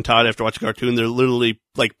Rod and Todd after watching a cartoon. They're literally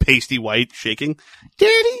like pasty white, shaking.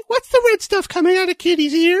 Daddy, what's the red stuff coming out of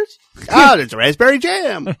Kitty's ears? Oh, it's raspberry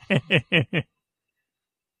jam.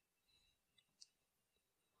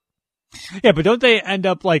 Yeah, but don't they end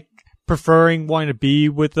up like preferring wanting to be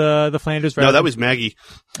with the Flanders? No, that was Maggie.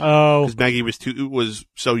 Oh, because Maggie was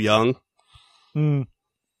so young. Hmm.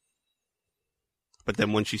 But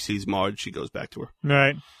then when she sees Marge, she goes back to her.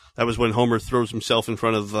 Right. That was when Homer throws himself in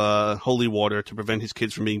front of holy water to prevent his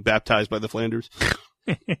kids from being baptized by the Flanders.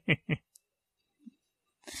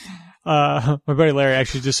 My buddy Larry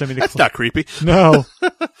actually just sent me the That's not creepy. No.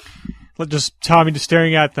 Just Tommy just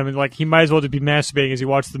staring at them and like he might as well just be masturbating as he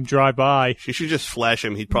watches them drive by. She should just flash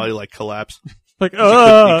him. He'd probably like collapse. Like, he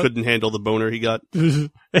couldn't handle the boner he got.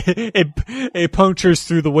 It punctures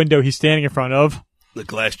through the window he's standing in front of. The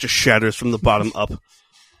glass just shatters from the bottom up.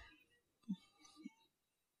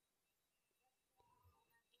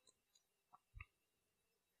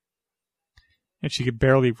 And she could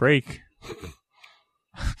barely rake.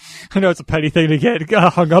 I know it's a petty thing to get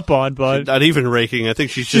hung up on, but... She's not even raking. I think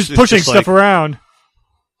she's pushing stuff around.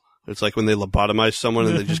 It's like when they lobotomize someone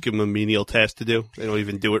and they just give them a menial task to do. They don't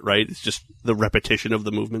even do it right. It's just the repetition of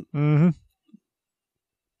the movement. Mm-hmm.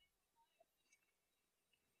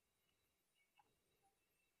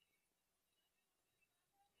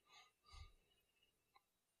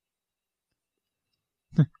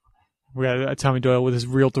 We got Tommy Doyle with his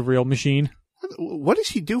reel-to-reel machine. What does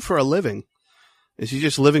he do for a living? Is he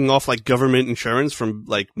just living off like government insurance from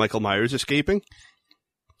like Michael Myers escaping?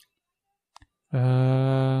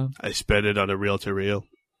 I spent it on a reel-to-reel.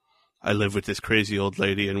 I live with this crazy old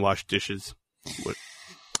lady and wash dishes. What?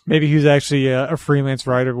 Maybe he was actually a freelance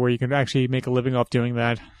writer where you can actually make a living off doing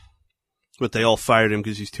that. But they all fired him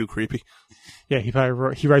because he's too creepy. Yeah, he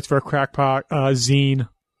writes for a crackpot zine.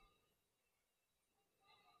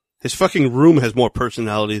 His fucking room has more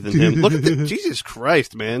personality than him. Look at Jesus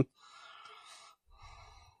Christ, man.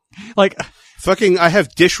 Like, fucking, I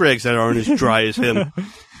have dish rags that aren't as dry as him.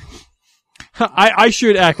 I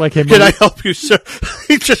should act like him. Can I help you, sir?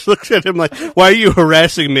 He just looks at him like, why are you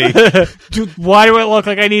harassing me? Dude, why do I look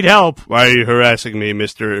like I need help? Why are you harassing me,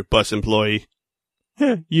 Mr. Bus Employee?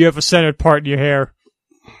 You have a centered part in your hair.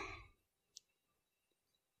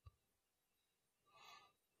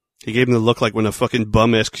 He gave him the look like when a fucking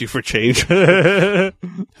bum asks you for change.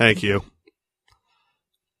 Thank you.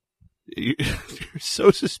 You're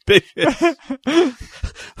so suspicious.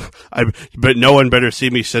 But no one better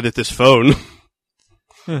see me sit at this phone.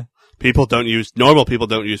 Normal people don't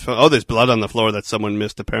use phone. Oh, there's blood on the floor that someone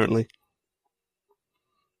missed, apparently.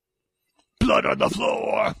 Blood on the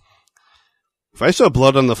floor. If I saw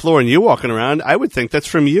blood on the floor and you walking around, I would think that's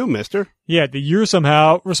from you, mister. Yeah, that you're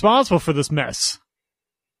somehow responsible for this mess.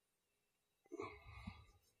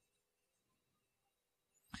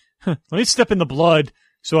 Let me step in the blood.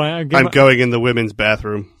 So I'm going in the women's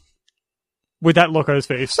bathroom. With that look on his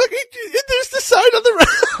face. Look, there's the sign on the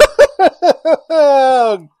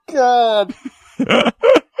Oh, God.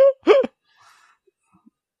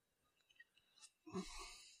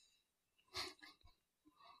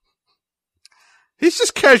 He's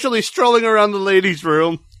just casually strolling around the ladies'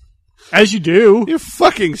 room. As you do. You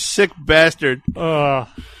fucking sick bastard.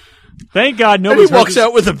 Thank God nobody walks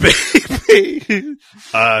out with a baby.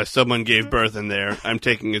 Someone gave birth in there. I'm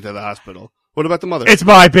taking it to the hospital. What about the mother? It's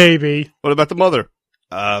my baby. What about the mother?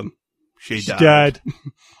 She's died. Dead.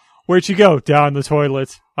 Where'd she go? Down the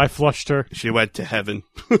toilet. I flushed her. She went to heaven.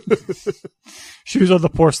 She was on the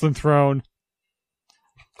porcelain throne.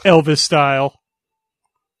 Elvis style.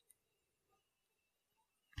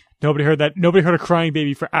 Nobody heard that. Nobody heard a crying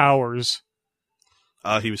baby for hours.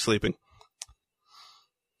 He was sleeping.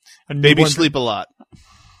 Babies sleep a lot.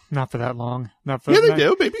 Not for that long. They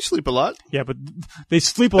do. Babies sleep a lot. Yeah, but they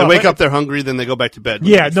sleep a lot. They wake up, they're hungry, then they go back to bed.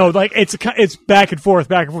 Yeah, no, like it's back and forth.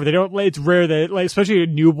 They don't. It's rare that, like, especially a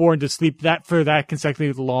newborn, to sleep that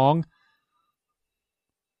consecutively long.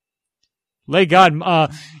 Thank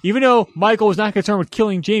God, even though Michael was not concerned with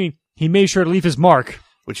killing Jamie, he made sure to leave his mark,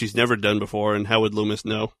 which he's never done before. And how would Loomis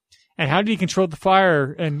know? And how did he control the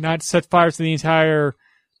fire and not set fire to the entire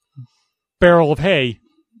barrel of hay?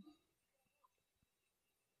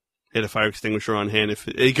 He had a fire extinguisher on hand. If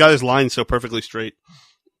he got his line so perfectly straight.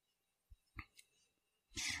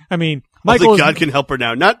 I mean, Michael. Only God can help her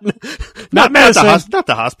now. Not medicine. Not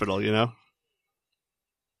the hospital, you know.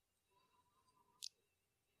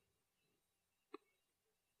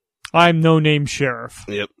 I'm no name sheriff.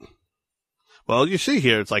 Yep. Well, you see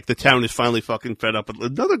here, it's like the town is finally fucking fed up with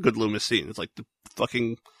another good Loomis scene. It's like the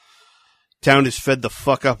fucking town is fed the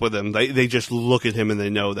fuck up with him. They just look at him and they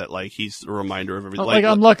know that like he's a reminder of everything. Like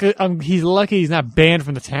I'm lucky. He's lucky he's not banned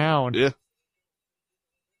from the town. Yeah.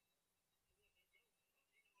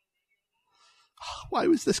 Why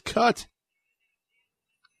was this cut?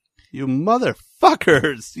 You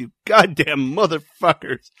motherfuckers! You goddamn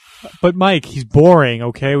motherfuckers! But Mike, he's boring.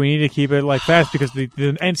 Okay, we need to keep it like fast because the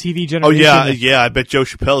MTV generation. Oh yeah. I bet Joe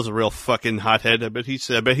Chappelle's a real fucking hothead. I bet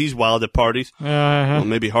he's wild at parties. Well,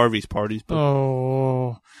 maybe Harvey's parties. But...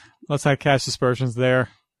 Oh, let's not cast aspersions there.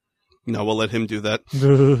 No, we'll let him do that.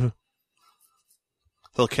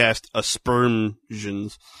 He'll cast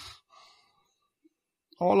aspersions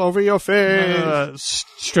all over your face.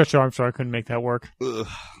 Stretch Armstrong, I couldn't make that work.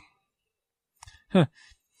 Huh.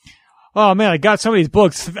 Oh man, I got some of these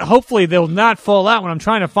books. Hopefully they'll not fall out when I'm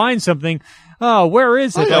trying to find something. Oh, where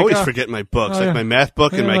is it? I always forget my books, like my math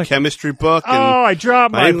book and my chemistry book. And I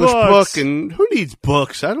dropped my English books. book. And who needs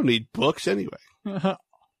books? I don't need books anyway.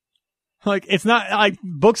 Like it's not like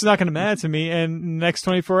books are not going to matter to me in the next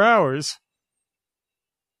 24 hours.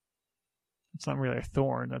 It's not really a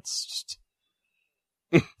thorn. That's just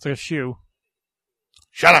it's like a shoe.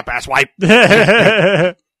 Shut up, asswipe.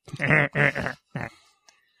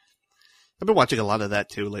 I've been watching a lot of that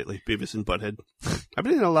too lately, Beavis and Butthead. I've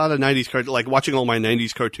been in a lot of 90s cartoons, like watching all my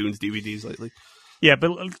 90s cartoons DVDs lately. Yeah,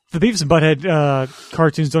 but the Beavis and Butthead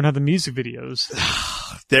cartoons don't have the music videos.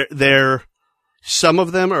 They're some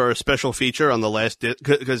of them are a special feature on the last disc,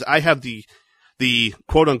 because I have the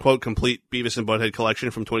quote-unquote complete Beavis and Butthead collection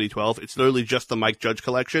from 2012. It's literally just the Mike Judge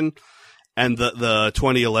collection and the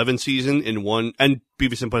 2011 season in one, and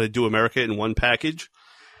Beavis and Butthead Do America in one package.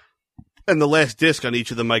 And the last disc on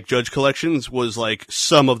each of the Mike Judge collections was like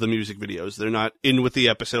some of the music videos. They're not in with the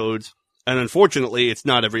episodes. And unfortunately, it's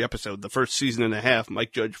not every episode. The first season and a half,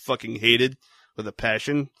 Mike Judge fucking hated with a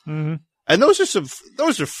passion. Mm-hmm. And those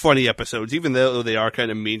are funny episodes, even though they are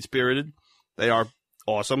kind of mean-spirited. They are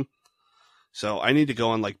awesome. So I need to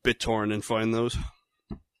go on like BitTorrent and find those.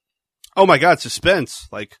 Oh my God, suspense.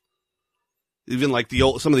 Like, even like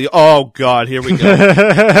some of the, oh God, here we go.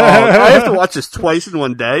 I have to watch this twice in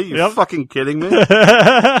one day? You're fucking kidding me?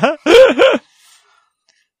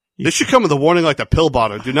 This should come with a warning like the pill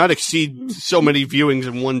bottle. Do not exceed so many viewings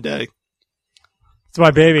in one day. It's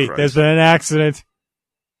my baby. Christ. There's been an accident.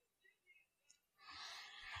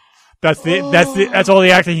 That's all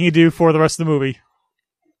the acting he can do for the rest of the movie.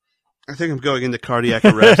 I think I'm going into cardiac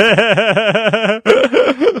arrest.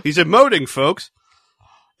 He's emoting, folks.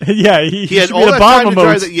 Yeah, he had all that time to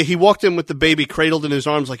drive that. He walked in with the baby cradled in his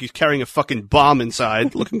arms like he's carrying a fucking bomb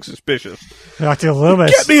inside, looking suspicious. Dr. Loomis.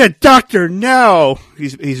 Get me a doctor now!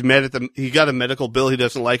 He's mad at them. He got a medical bill. He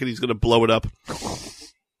doesn't like it. He's going to blow it up.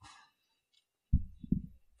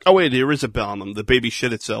 Oh wait, there is a bell on them. The baby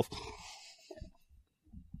shit itself.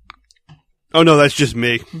 Oh no, that's just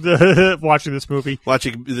me. Watching this movie.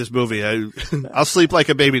 I'll sleep like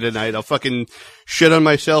a baby tonight. I'll fucking shit on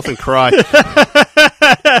myself and cry.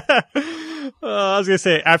 I was gonna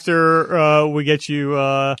say, after we get you,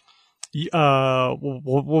 what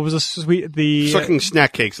was this sweet? Sucking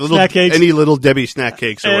snack cakes. Snack cakes. Any Little Debbie snack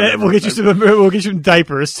cakes or whatever. We'll get you some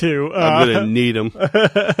diapers too. I'm gonna need them.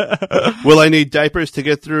 Will I need diapers to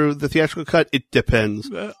get through the theatrical cut? It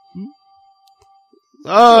depends.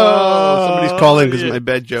 Oh, somebody's calling because of my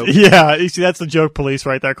bad joke. Yeah, you see, that's the joke police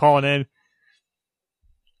right there calling in.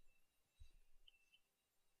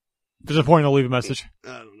 There's a point to leave a message.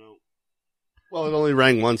 I don't know. Well, it only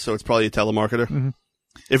rang once, so it's probably a telemarketer. Mm-hmm.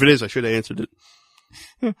 If it is, I should have answered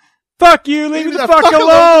it. Fuck you! Leave me the fuck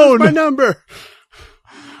alone! My number!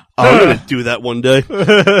 I'm gonna do that one day.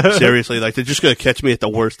 Seriously, like, they're just gonna catch me at the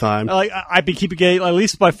worst time. Like, I'd be keeping it, at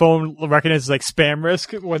least my phone recognizes, like, spam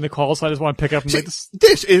risk when the calls, so I just want to pick up and make this.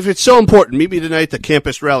 If it's so important, meet me tonight at the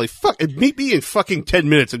campus rally. Meet me in fucking 10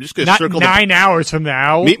 minutes. I'm just gonna circle 9 hours from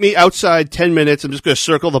now. Meet me outside 10 minutes. I'm just gonna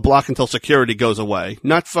circle the block until security goes away.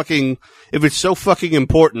 Not fucking, if it's so fucking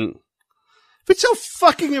important. If it's so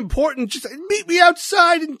fucking important, just meet me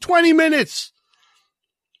outside in 20 minutes.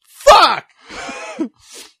 Fuck!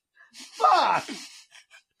 Fuck!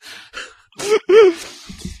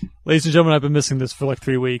 Ladies and gentlemen, I've been missing this for like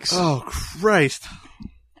 3 weeks. Oh, Christ.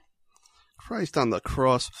 Christ on the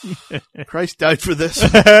cross. Christ died for this.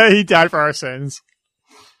 He died for our sins.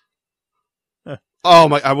 Oh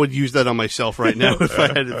my, I would use that on myself right now if I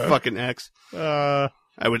had a fucking X.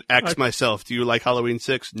 I would ask myself, do you like Halloween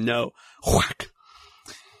 6? No. Whack.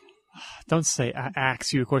 Don't say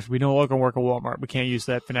axe you. Of course, we no longer work at Walmart. We can't use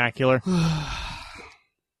that vernacular.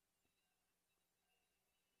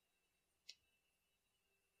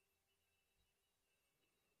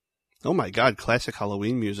 Oh my God, classic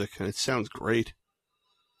Halloween music. It sounds great.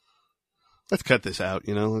 Let's cut this out,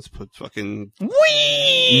 you know? Let's put fucking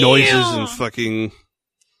noises and fucking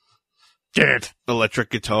electric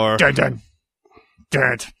guitar. Dun dun.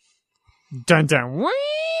 Dun dun dun. Weep.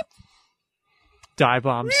 Dive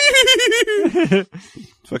bombs.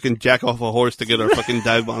 Fucking jack off a horse to get our fucking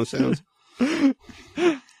dive bomb sounds.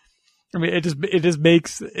 I mean, it just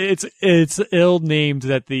makes it's ill named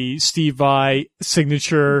that the Steve Vai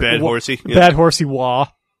signature bad horsey wah.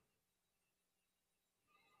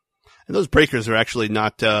 And those breakers are actually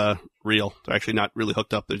not real. They're actually not really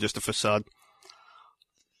hooked up. They're just a facade.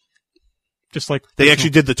 Just like they actually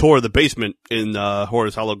did the tour of the basement in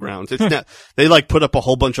Horror's Hollow Grounds. It's not, they like put up a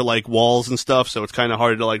whole bunch of like walls and stuff, so it's kind of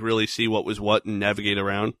hard to like really see what was what and navigate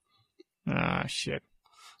around. Ah, shit.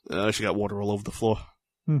 She got water all over the floor.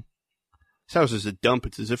 This house is a dump.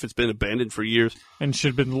 It's as if it's been abandoned for years. And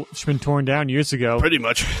should have been torn down years ago. Pretty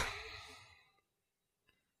much.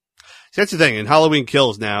 See, that's the thing. In Halloween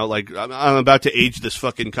Kills now, like, I'm about to age this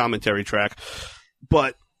fucking commentary track,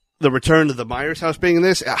 but the return of the Myers house being in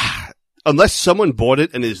this, unless someone bought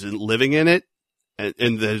it and is living in it,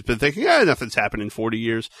 and has been thinking, nothing's happened in 40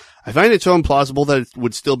 years, I find it so implausible that it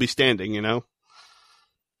would still be standing, you know?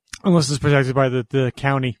 Unless it's protected by the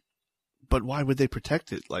county. But why would they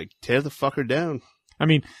protect it? Like, tear the fucker down. I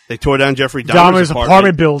mean, they tore down Jeffrey Dahmer's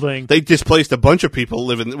apartment building. They displaced a bunch of people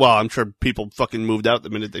living. Well, I'm sure people fucking moved out the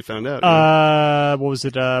minute they found out. What was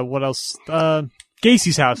it? What else?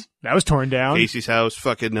 Gacy's house. That was torn down. Gacy's house.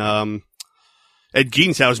 Fucking Ed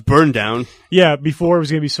Gein's house burned down. Yeah, before it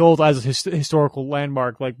was going to be sold as a historical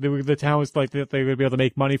landmark. Like the town was like they were going to be able to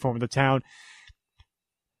make money from it. The town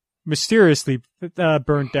mysteriously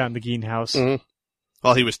burned down the Gein house. Mm-hmm.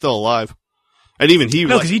 While he was still alive. And even he...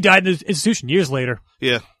 No, because he died in the institution years later.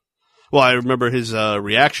 Yeah. Well, I remember his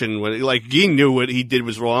reaction when... Like, Gein knew what he did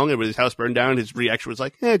was wrong, and when his house burned down, his reaction was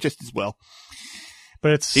like, just as well.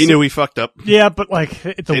 But it's... He knew he fucked up. Yeah, but like...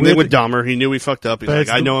 It's a Same thing with Dahmer. He knew he fucked up. He's like,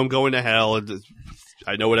 I know I'm going to hell. And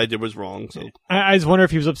I know what I did was wrong, so... I just wonder if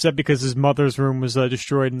he was upset because his mother's room was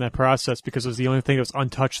destroyed in that process, because it was the only thing that was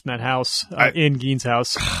untouched in that house, in Gein's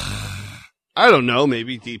house. I don't know,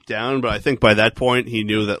 maybe deep down, but I think by that point he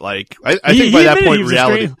knew that, like, I think by that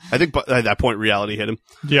point reality hit him.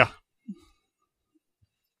 Yeah.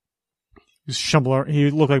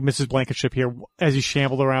 He looked like Mrs. Blankenship here as he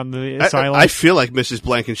shambled around the asylum. I feel like Mrs.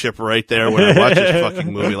 Blankenship right there when I watch this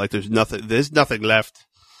fucking movie. Like, there's nothing left.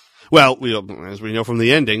 Well, as we know from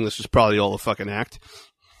the ending, this is probably all a fucking act.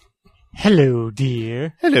 Hello,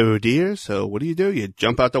 dear. Hello, dear. So what do? You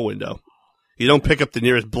jump out the window. You don't pick up the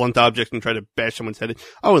nearest blunt object and try to bash someone's head in.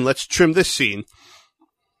 Oh, and let's trim this scene.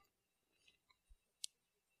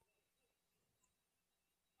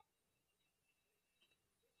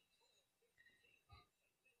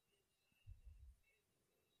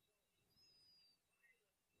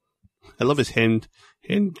 I love his hand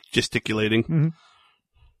gesticulating. Mm-hmm.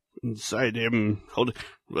 Inside him, hold it.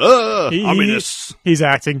 Ominous. He's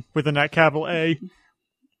acting with a capital A.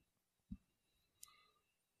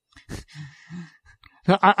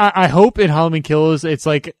 I hope in Halloween Kills it's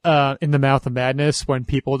like in the Mouth of Madness when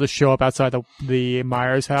people just show up outside the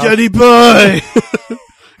Myers house. Jenny boy!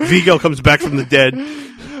 Vigo comes back from the dead.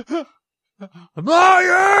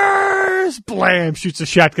 Myers! Blam! Shoots a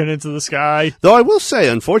shotgun into the sky. Though I will say,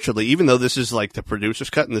 unfortunately, even though this is like the producer's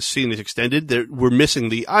cut and the scene is extended, we're missing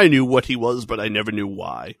the I knew what he was, but I never knew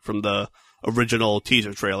why from the original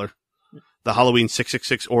teaser trailer. The Halloween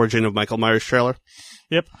 666 Origin of Michael Myers trailer.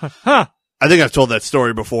 Yep. Huh. I think I've told that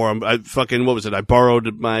story before. What was it? I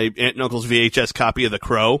borrowed my aunt and uncle's VHS copy of The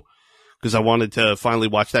Crow because I wanted to finally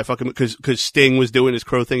watch that because Sting was doing his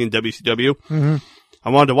Crow thing in WCW. Mm-hmm. I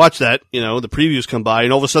wanted to watch that, the previews come by,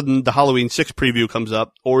 and all of a sudden the Halloween 6 preview comes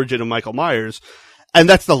up, Origin of Michael Myers, and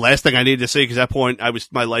that's the last thing I needed to see because at that point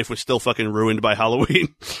my life was still fucking ruined by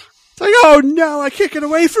Halloween. It's like, oh no, I can't get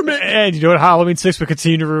away from it. And you know what? Halloween 6 will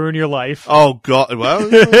continue to ruin your life. Oh God, well,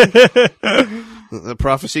 the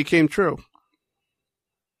prophecy came true.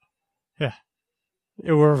 Yeah.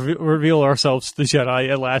 It will reveal ourselves to the Jedi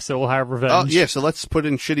at last. It will have revenge. Oh yeah, so let's put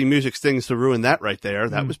in shitty music stings to ruin that right there.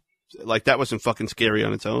 That was like, that wasn't fucking scary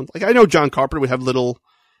on its own. Like, I know John Carpenter would have little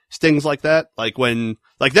stings like that. Like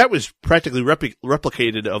that was practically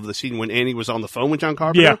replicated of the scene when Annie was on the phone with John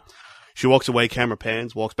Carpenter. Yeah. She walks away, camera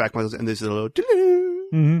pans, walks back, and there's a little.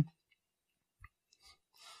 Mm-hmm.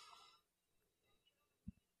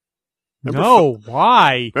 No,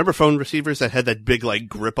 why? Remember phone receivers that had that big like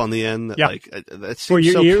grip on the end? That, yeah. Like that for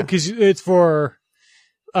your so ear, because it's for.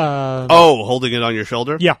 Holding it on your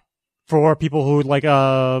shoulder. Yeah, for people who like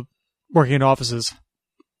working in offices.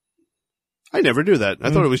 I never knew that.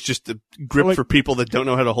 I thought it was just a grip for people that don't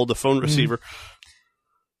know how to hold a phone receiver.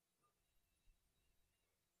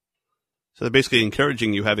 So they're basically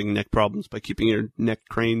encouraging you having neck problems by keeping your neck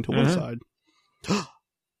craned to one side.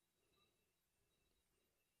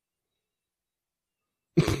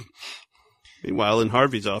 Meanwhile, in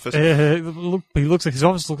Harvey's office, he looks like his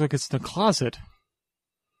office looks like it's in a closet.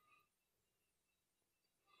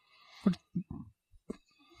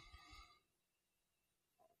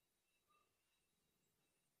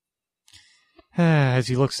 As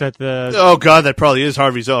he looks at the... Oh, God, that probably is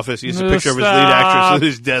Harvey's office. He has a picture of his lead actress on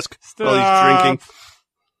his desk while he's drinking.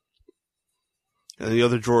 And the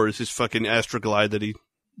other drawer is his fucking Astroglide that he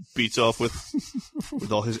beats off with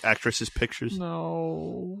all his actresses' pictures.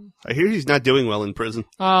 No. I hear he's not doing well in prison.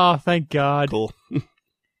 Oh, thank God. Cool.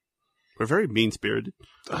 We're very mean-spirited.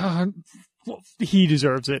 Well, he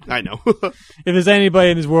deserves it. I know. If there's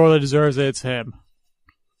anybody in this world that deserves it, it's him.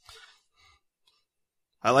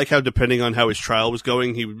 I like how, depending on how his trial was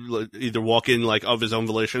going, he would either walk in like of his own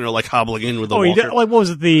volition or like hobbling in with a walker. Like what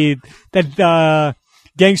was it? That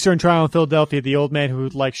gangster in Trial in Philadelphia, the old man who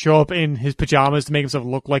would like show up in his pajamas to make himself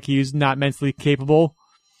look like he's not mentally capable.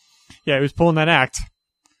 Yeah, he was pulling that act.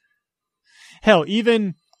 Hell,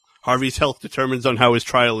 even Harvey's health determines on how his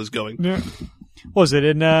trial is going. What was it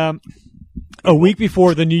in a week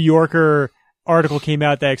before the New Yorker article came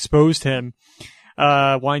out that exposed him?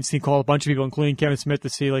 Weinstein called a bunch of people, including Kevin Smith, to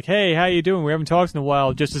see, like, hey, how you doing? We haven't talked in a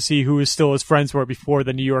while, just to see who his friends were before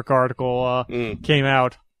the New York article came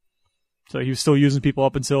out. So he was still using people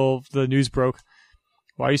up until the news broke.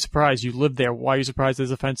 Why are you surprised? You lived there. Why are you surprised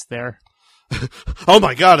there's a fence there? Oh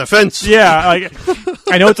my God, a fence! Yeah,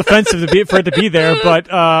 I know it's offensive for it to be there, but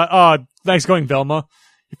nice going, Velma.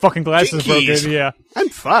 Your fucking glasses broken. Yeah, I'm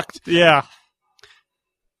fucked. Yeah.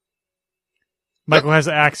 Michael has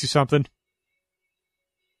to ask you something.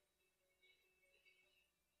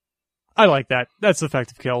 I like that. That's an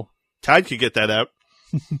effective kill. Tide could get that out.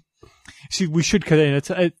 See, we should cut that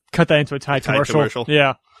into a Tide commercial.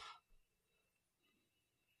 Yeah.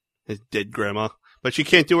 His dead grandma. But she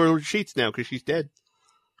can't do her sheets now because she's dead.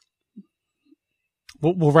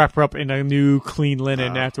 We'll wrap her up in a new clean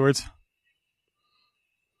linen afterwards.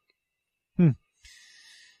 And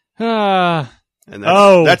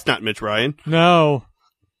that's not Mitch Ryan. No.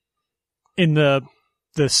 In the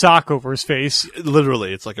sock over his face.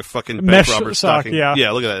 Literally, it's like a fucking bank robber stocking.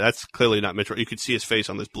 Yeah, look at that. That's clearly not Mitch Ryan. You could see his face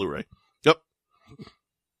on this Blu-ray. Yep.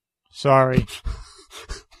 Sorry.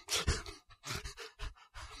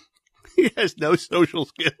 He has no social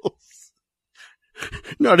skills.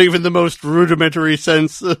 Not even the most rudimentary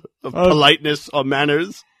sense of politeness or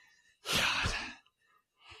manners. God.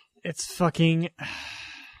 It's fucking...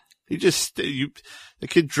 The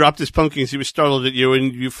kid dropped his pumpkins, he was startled at you,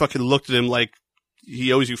 and you fucking looked at him like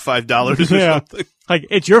he owes you $5 or something. Like,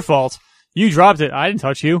 it's your fault. You dropped it. I didn't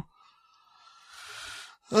touch you.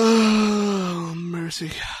 Oh,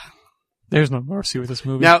 mercy. There's no mercy with this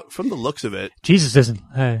movie. Now, from the looks of it... Jesus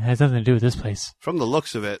has nothing to do with this place. From the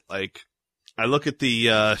looks of it, like, I look at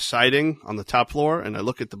the siding on the top floor, and I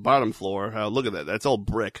look at the bottom floor. Look at that. That's all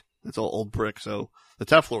brick. That's all old brick, so the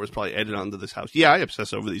top floor was probably added onto this house. Yeah, I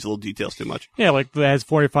obsess over these little details too much. Yeah, like that has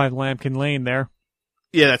 45 Lambkin Lane there.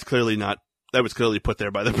 Yeah, that was clearly put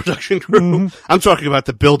there by the production crew. Mm-hmm. I'm talking about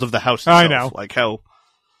the build of the house itself. I know. Like how...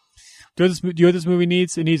 Do you know what this movie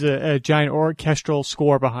needs? It needs a giant orchestral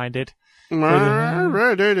score behind it.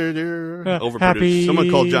 Overproduced. Happy,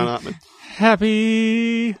 someone called John Ottman.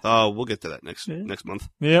 Happy. We'll get to that next month.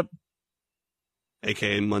 Yep.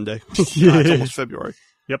 AKA Monday. It's almost February.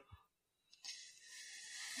 Yep.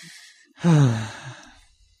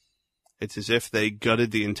 It's as if they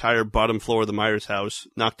gutted the entire bottom floor of the Myers house,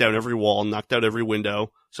 knocked down every wall, knocked out every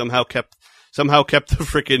window, somehow kept the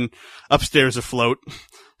frickin' upstairs afloat,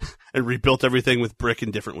 and rebuilt everything with brick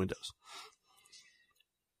and different windows.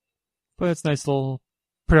 But it's nice little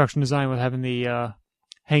production design with having the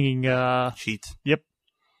hanging sheets. Yep.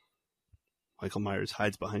 Michael Myers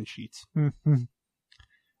hides behind sheets. Mm-hmm.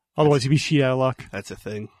 Otherwise, you'd be sheet out of luck. That's a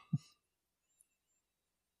thing.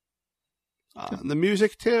 The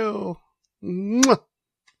music too. Mwah!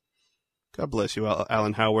 God bless you,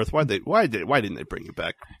 Alan Howarth. Why didn't they bring you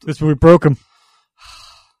back? This movie broke him.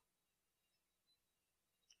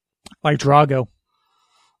 Like Drago.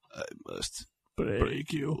 I must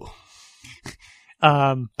break you.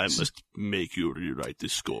 I must make you rewrite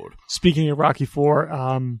this score. Speaking of Rocky IV,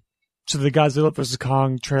 So the Godzilla vs.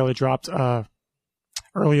 Kong trailer dropped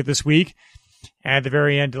earlier this week. And at the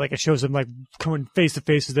very end, like, it shows them, like, coming face to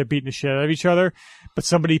face as they're beating the shit out of each other. But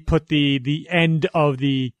somebody put the end of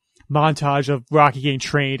the montage of Rocky getting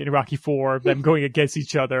trained in Rocky 4, them going against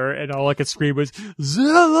each other, and all I could scream was,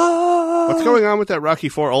 Zilla! What's going on with that Rocky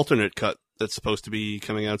 4 alternate cut that's supposed to be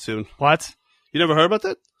coming out soon? What? You never heard about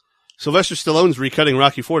that? Sylvester Stallone's recutting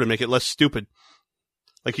Rocky 4 to make it less stupid.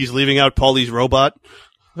 Like, he's leaving out Paulie's robot.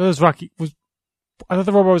 I thought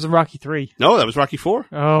the robot was in Rocky 3. No, that was Rocky 4.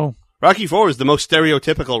 Oh. Rocky 4 is the most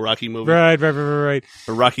stereotypical Rocky movie. Right. Where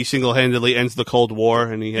Rocky single-handedly ends the Cold War,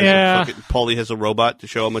 and Paulie has a robot to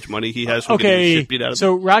show how much money he has from getting the shit beat out of him.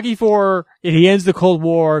 So Rocky 4, he ends the Cold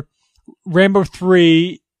War. Rambo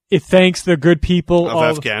 3, it thanks the good people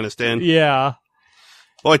of Afghanistan. Yeah.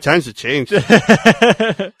 Boy, times have changed.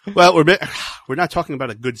 Well, we're not talking about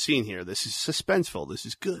a good scene here. This is suspenseful. This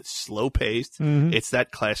is good. Slow-paced. Mm-hmm. It's that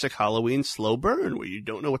classic Halloween slow burn where you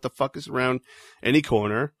don't know what the fuck is around any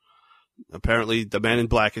corner. Apparently, the man in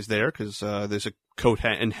black is there because there's a coat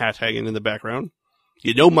and hat hanging in the background.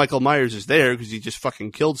 You know Michael Myers is there because he just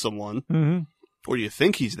fucking killed someone. Mm-hmm. Or you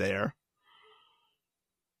think he's there.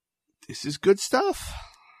 This is good stuff.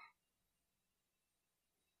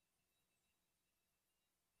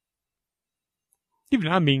 Even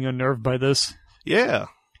I'm being unnerved by this. Yeah.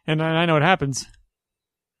 And I know what happens.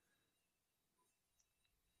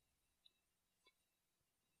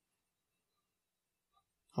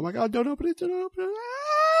 Oh my God, don't open it, don't open it.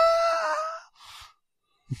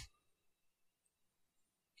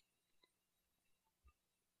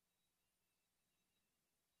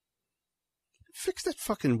 Fix that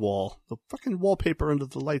fucking wall. The fucking wallpaper under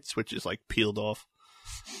the light switch is like peeled off.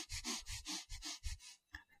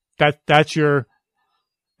 That's your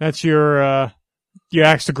axe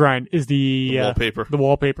to grind is the wallpaper. The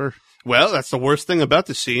wallpaper. Well, that's the worst thing about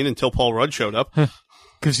the scene until Paul Rudd showed up.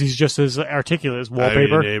 Because he's just as articulate as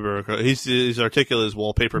wallpaper. He's articulate as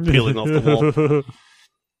wallpaper peeling off the wall.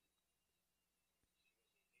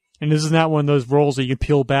 And this is not one of those rolls that you can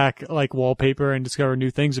peel back like wallpaper and discover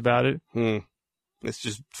new things about it. It's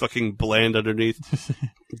just fucking bland underneath.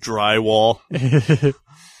 Drywall.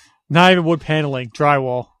 Not even wood paneling.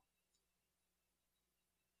 Drywall.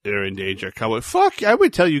 They're in danger. Fuck, I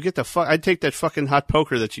would tell you, get the fuck. I'd take that fucking hot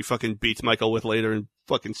poker that she fucking beats Michael with later and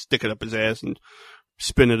fucking stick it up his ass and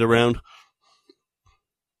spin it around.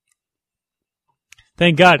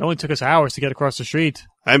 Thank God, it only took us hours to get across the street.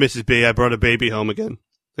 Hi, Mrs. B. I brought a baby home again.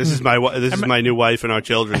 This is my new wife and our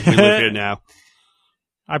children. We live here now.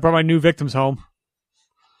 I brought my new victims home.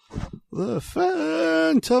 The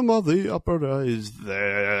Phantom of the Opera is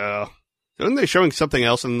there. Aren't they showing something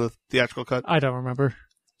else in the theatrical cut? I don't remember.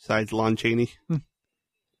 Besides Lon Chaney?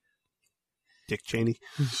 Dick Cheney?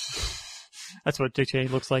 That's what Dick Cheney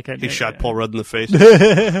looks like. He shot Paul Rudd in the face.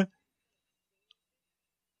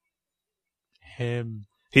 Him.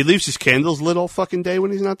 He leaves his candles lit all fucking day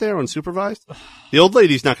when he's not there, unsupervised. The old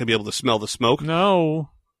lady's not going to be able to smell the smoke. No.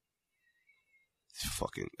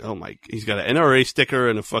 Fucking, oh my, he's got an NRA sticker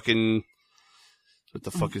and a fucking, what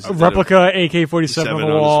the fuck is a replica AK-47 on the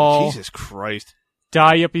wall. Jesus Christ.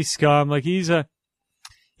 Die-uppy scum. Like, he's an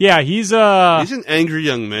angry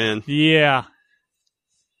young man. Yeah.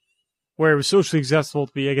 Where it was socially acceptable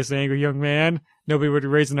to be, I guess, an angry young man. Nobody would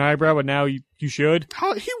raise an eyebrow, but now you should.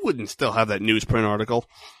 He wouldn't still have that newsprint article.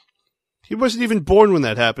 He wasn't even born when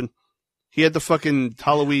that happened. He had the fucking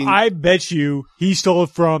Halloween. I bet you he stole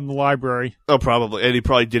it from the library. Oh, probably. And he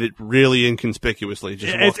probably did it really inconspicuously.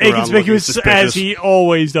 Just it's inconspicuous as he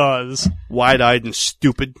always does. Wide-eyed and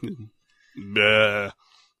stupid. Bleh.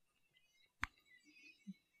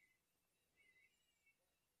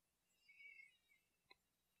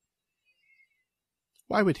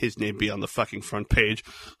 Why would his name be on the fucking front page?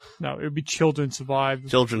 No, it would be Children Survive.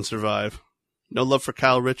 Children Survive. No love for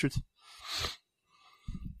Kyle Richards?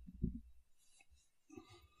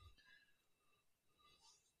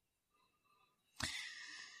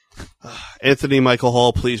 Anthony Michael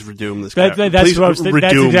Hall, please redeem this character. That's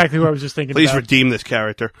exactly what I was just thinking Please about. redeem this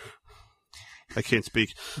character. I can't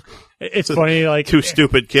speak. It's funny, like... Too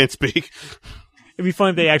stupid, can't speak. It'd be funny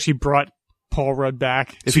if they actually brought Paul Rudd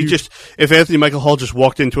back. If Anthony Michael Hall just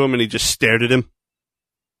walked into him and he just stared at him.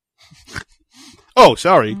 Oh,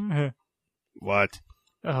 sorry. What?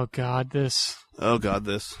 Oh God, this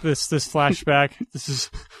flashback. This is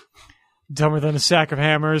dumber than a sack of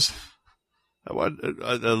hammers. I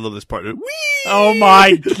love this part. Whee! Oh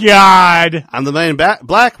my God! I'm the man in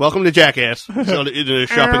black. Welcome to Jackass. In a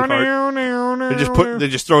shopping cart. They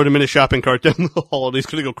just throw him in a shopping cart down the hall, and he's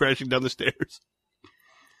going to go crashing down the stairs.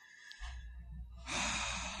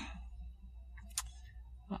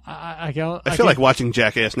 I feel like watching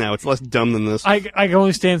Jackass now. It's less dumb than this. I can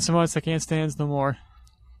only stand so much. I can't stand no more.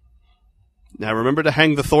 Now remember to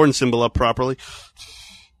hang the thorn symbol up properly.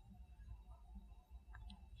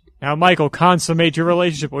 Now, Michael, consummate your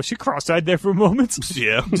relationship. Was she cross-eyed there for a moment?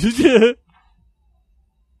 Yeah.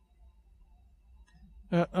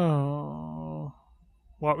 Oh.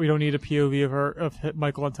 What? We don't need a POV of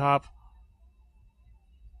Michael on top.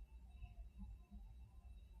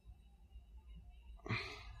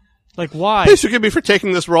 Like, why? Please forgive me for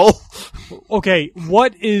taking this role. Okay,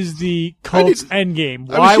 what is the cult's endgame?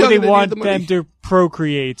 Why would they want them to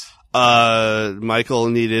procreate? Michael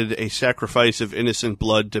needed a sacrifice of innocent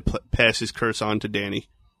blood to pass his curse on to Danny.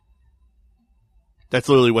 That's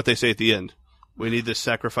literally what they say at the end. We need this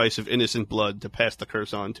sacrifice of innocent blood to pass the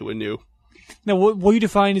curse on to a new. Now, what you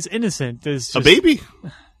define as innocent is just... A baby.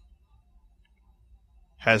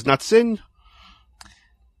 Has not sinned.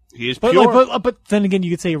 He is pure. But then again,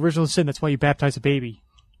 you could say original sin. That's why you baptize a baby.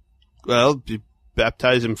 Well, you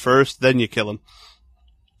baptize him first, then you kill him.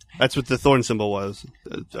 That's what the thorn symbol was.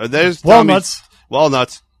 There's walnuts.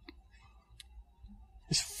 Walnuts.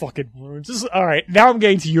 This fucking words. All right, now I'm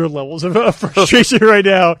getting to your levels of frustration right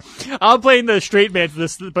now. I'm playing the straight man for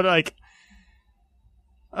this, but like,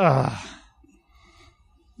 God.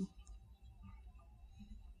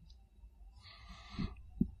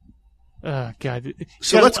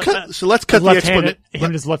 So let's cut the explanation. Him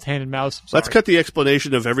and his left-handed mouse. Sorry. Let's cut the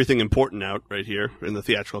explanation of everything important out right here in the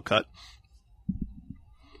theatrical cut.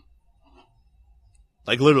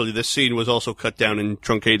 Like, literally, this scene was also cut down and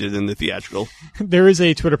truncated in the theatrical. There is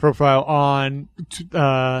a Twitter profile on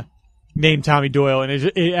named Tommy Doyle, and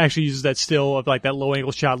it actually uses that still of like that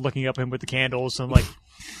low-angle shot looking up at him with the candles. And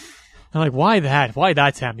I'm like, why that? Why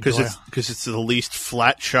that Tommy Doyle? Because it's the least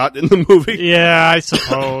flat shot in the movie. Yeah, I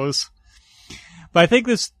suppose. But I think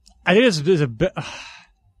this is a bit...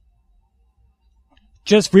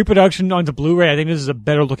 just reproduction onto Blu-ray, I think this is a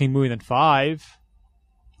better looking movie than 5.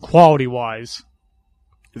 Quality-wise.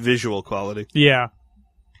 Visual quality. Yeah.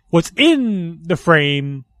 What's in the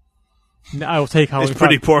frame, I will take Halloween. It's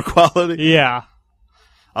pretty poor quality. Yeah.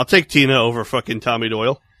 I'll take Tina over fucking Tommy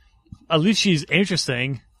Doyle. At least she's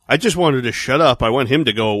interesting. I just want her to shut up. I want him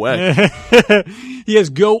to go away. He has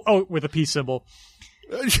with a peace symbol.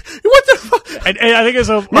 What the fuck? And I think it's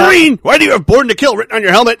a... Marine! Why do you have Born to Kill written on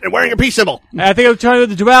your helmet and wearing a peace symbol? I think I'm trying to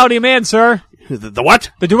the duality of man, sir. The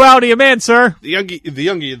what? The duality of man, sir. The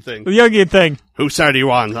Jungian thing. The Jungian thing. Whose side are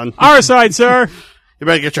you on, son? Our side, sir. You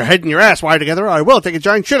better get your head and your ass wired together, or I will take a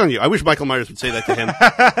giant shit on you. I wish Michael Myers would say that to him. You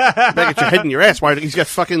better get your head and your ass wired. He's got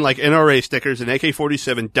fucking like NRA stickers, an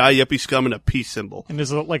AK-47, die yuppie scum, and a peace symbol. And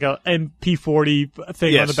there's like a MP40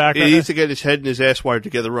 thing on the back. He needs to get his head and his ass wired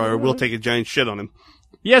together, or I will take a giant shit on him.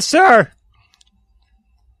 Yes, sir.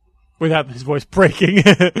 Without his voice breaking.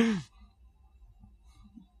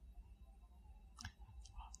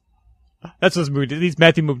 That's what's moved. He's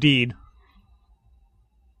Matthew Modine.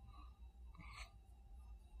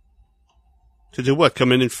 To do what?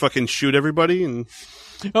 Come in and fucking shoot everybody? And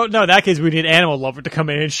oh no, in that case we need Animal Lover to come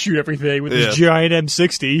in and shoot everything with his giant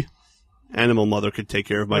M60. Animal Mother could take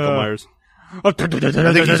care of Michael Myers. I think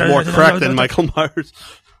he's more cracked than Michael Myers.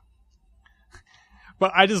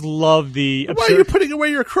 But I just love the... Why are you putting away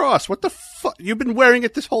your cross? What the fuck? You've been wearing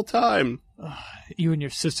it this whole time. You and your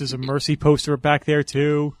Sisters of Mercy poster are back there,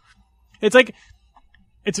 too. It's like...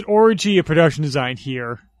 It's an orgy of production design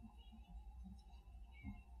here.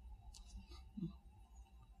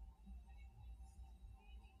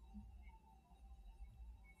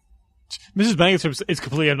 Mrs. Bannister is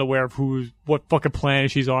completely unaware of what fucking planet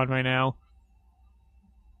she's on right now.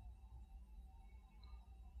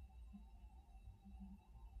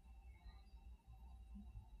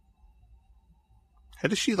 How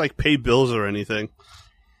does she, like, pay bills or anything?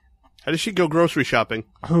 How does she go grocery shopping?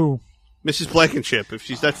 Who? Mrs. Blankenship, if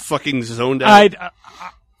she's that fucking zoned out.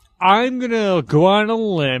 I'm gonna go on a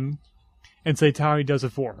limb and say Tommy does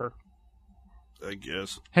it for her. I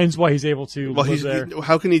guess. Hence why he's able to live there.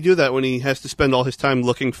 How can he do that when he has to spend all his time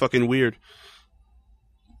looking fucking weird?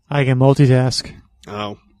 I can multitask.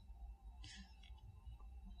 Oh.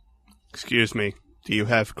 Excuse me. Do you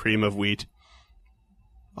have cream of wheat?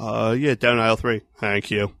 Yeah, down aisle 3. Thank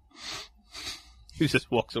you. He just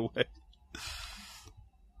walks away.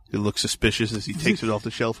 He looks suspicious as he takes it off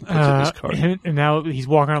the shelf and puts it in his car. And now he's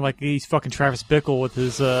walking around like he's fucking Travis Bickle with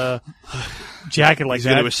his jacket like he's that.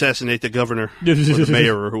 He's going to assassinate the governor or the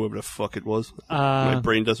mayor or whoever the fuck it was. My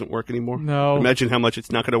brain doesn't work anymore. No. Imagine how much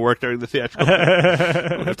it's not going to work during the theatrical.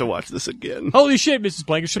 We'll have to watch this again. Holy shit, Mrs.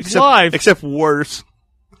 Blankenship's live. Except worse.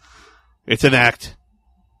 It's an act.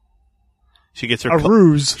 She gets her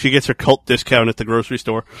ruse. She gets her cult discount at the grocery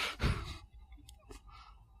store.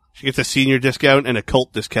 She gets a senior discount and a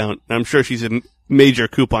cult discount. And I'm sure she's a major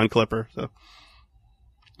coupon clipper. So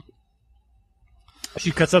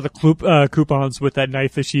she cuts out the coupons with that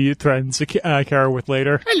knife that she threatens Kara with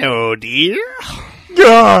later. Hello, dear.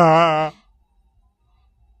 Ah!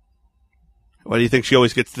 Why do you think she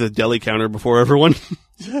always gets to the deli counter before everyone?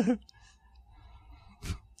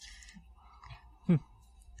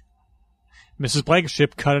 Mrs.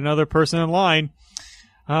 Blankenship cut another person in line.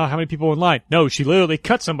 How many people in line? No, she literally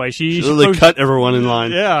cut somebody. She literally cut everyone in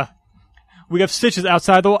line. Yeah. We have stitches out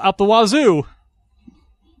the wazoo.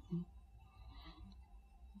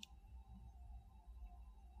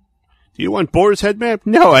 Do you want Boar's head, ma'am?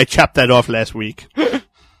 No, I chopped that off last week.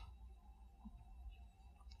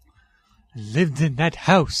 Lived in that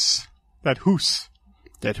house. That hoose.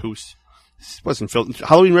 That hoose. This wasn't filmed.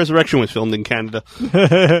 Halloween Resurrection was filmed in Canada.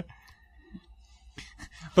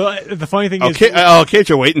 But the funny thing is... can't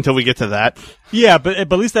you wait until we get to that? Yeah, but at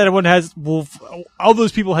least that one has... Well, all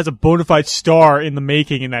those people has a bona fide star in the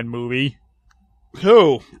making in that movie.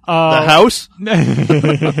 Who? The house?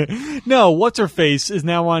 No, What's-Her-Face is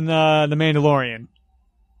now on The Mandalorian.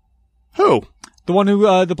 Who? The one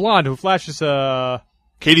who... the blonde who flashes...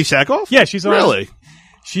 Katie Sackhoff? Yeah, she's on... Really?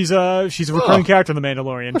 She's a recurring character in The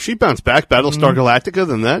Mandalorian. Oh, she bounced back. Battlestar Galactica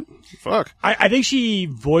than that? Fuck. I think she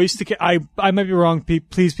voiced the... I might be wrong.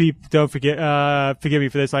 Please, don't forgive me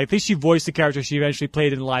for this. I think she voiced the character she eventually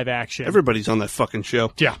played in live action. Everybody's on that fucking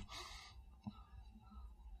show. Yeah.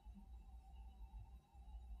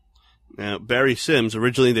 Now, Barry Sims,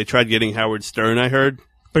 originally they tried getting Howard Stern, I heard.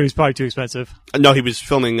 But he was probably too expensive. No, he was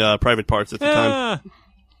filming Private Parts at the time.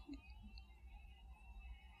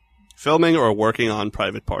 Filming or working on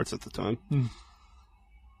Private Parts at the time.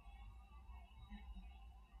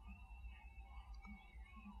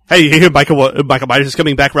 Hey, you hear Michael Myers is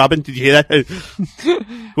coming back, Robin? Did you hear that?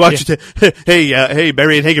 Hey,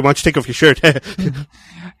 Barry and Hagen, why don't you take off your shirt?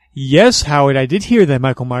 Yes, Howard, I did hear that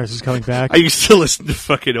Michael Myers is coming back. I used to listen to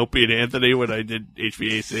fucking Opie and Anthony when I did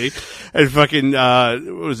HVAC. And fucking,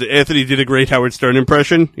 what was it? Anthony did a great Howard Stern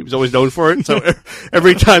impression. He was always known for it. So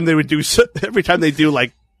every time they do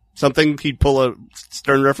like something, he'd pull a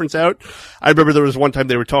Stern reference out. I remember there was one time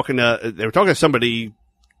they were talking to somebody,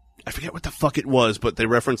 I forget what the fuck it was, but they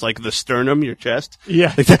referenced like the sternum, your chest.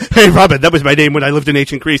 Yeah. Like, hey, Robin, that was my name when I lived in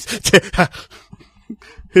ancient Greece.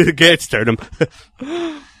 Get sternum.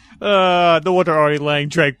 No wonder Artie Lang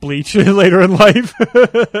drank bleach later in life.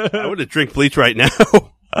 I would have drink bleach right now.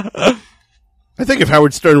 I think if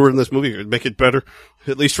Howard Stern were in this movie, it would make it better,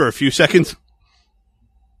 at least for a few seconds.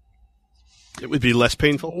 It would be less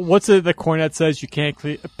painful. What's it the cornet says? You can't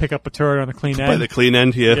pick up a turret on the clean end? By the clean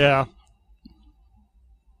end, yeah. Yeah.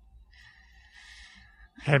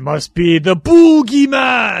 It must be the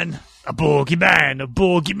boogeyman. A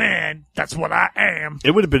boogeyman. That's what I am.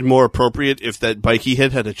 It would have been more appropriate if that bikey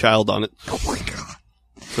head had a child on it. Oh my god!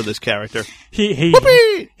 For this character, he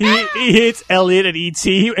hits Elliot and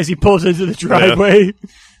E.T. as he pulls into the driveway.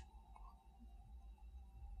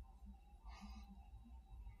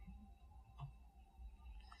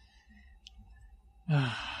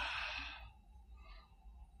 Yeah.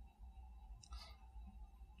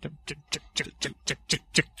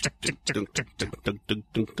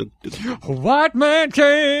 A white man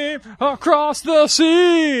came across the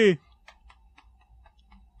sea.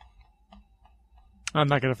 I'm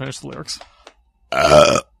not going to finish the lyrics.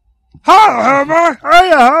 Hi, Homer.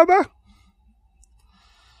 Hiya, Homer.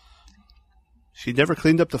 She never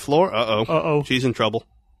cleaned up the floor? Uh-oh. She's in trouble.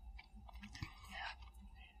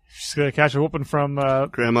 She's going to catch a whooping from...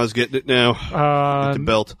 Grandma's getting it now. Get the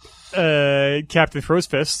belt. Captain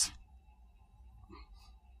Frostfist.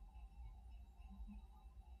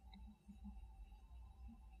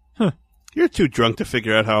 Huh. You're too drunk to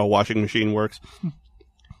figure out how a washing machine works.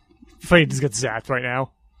 Funny, just got zapped right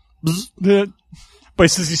now. But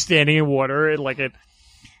since he's standing in water,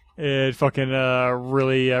 it fucking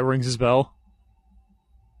really rings his bell.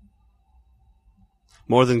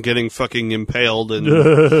 More than getting fucking impaled and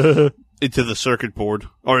into the circuit board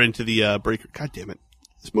or into the breaker. God damn it!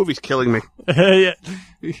 This movie's killing me. Yeah.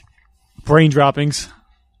 Brain droppings.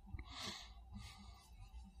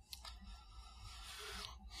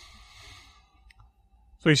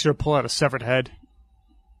 So you should pull out a severed head.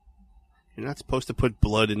 You're not supposed to put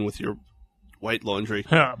blood in with your white laundry.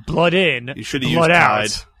 Blood in. You should have used Tide.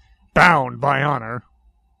 Bound by honor.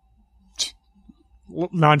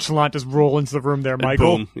 Nonchalant just roll into the room there,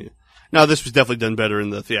 Michael. Boom. Yeah. No, this was definitely done better in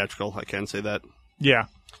the theatrical. I can say that. Yeah.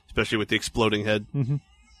 Especially with the exploding head. Mm-hmm.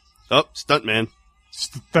 Oh, stuntman.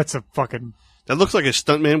 That's That looks like a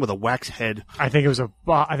stuntman with a wax head. I think it was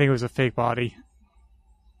a fake body.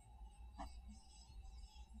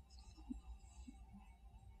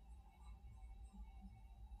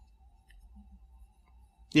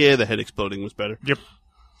 Yeah, the head exploding was better. Yep.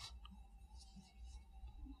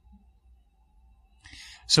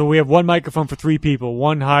 So we have one microphone for 3 people,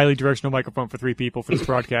 one highly directional microphone for 3 people for this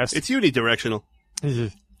broadcast. It's unidirectional.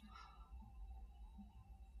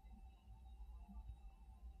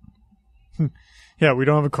 Yeah, we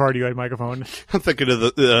don't have a cardioid microphone. I'm thinking of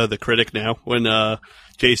the Critic now, when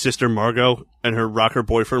Jay's sister Margot and her rocker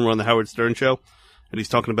boyfriend were on the Howard Stern show, and he's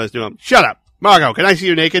talking about his doing. Shut up, Margot! Can I see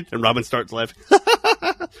you naked? And Robin starts laughing.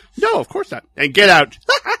 No, of course not. And get out,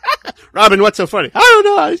 Robin. What's so funny? I don't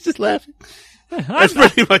know. I was just laughing. That's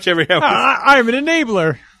pretty much every hour. I'm an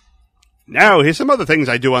enabler. Now, here's some other things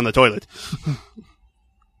I do on the toilet.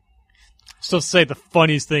 Still say the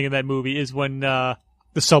funniest thing in that movie is when the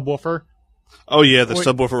subwoofer. Oh, yeah, the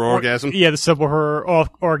subwoofer orgasm. Yeah, the subwoofer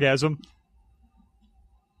orgasm.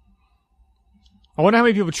 I wonder how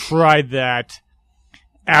many people tried that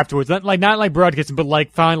afterwards. Not like broadcasting, but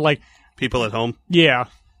like find like... People at home? Yeah.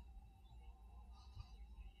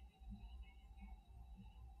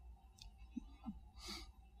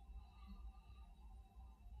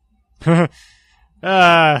 And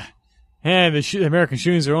the American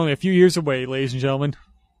shootings are only a few years away, ladies and gentlemen.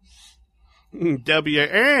 W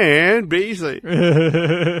and Beasley.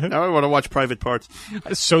 Now I want to watch Private Parts.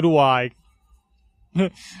 So do I.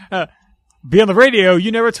 Be on the radio,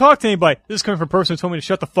 you never talk to anybody. This is coming from a person who told me to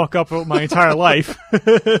shut the fuck up my entire life.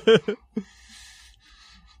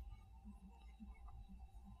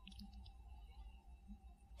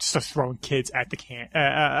 Just throwing kids at the candy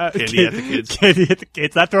at the kids. Candy at the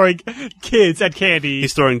kids. Not throwing kids at candy.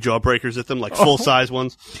 He's throwing jawbreakers at them, like full-size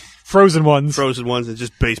ones. Frozen ones, and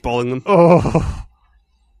just baseballing them. Oh.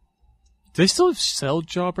 Do they still sell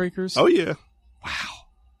jawbreakers? Oh, yeah. Wow.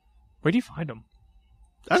 Where do you find them?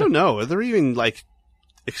 I don't know. Are there even, like,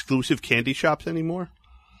 exclusive candy shops anymore?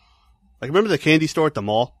 Like, remember the candy store at the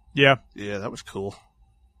mall? Yeah. Yeah, that was cool.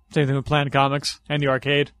 Same thing with Planet Comics and the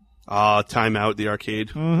arcade. Time Out, the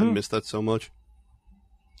arcade. Mm-hmm. I miss that so much.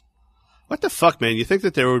 What the fuck, man? You think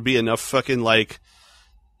that there would be enough fucking, like,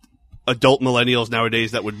 adult millennials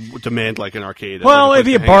nowadays that would demand, like, an arcade? Well, it'd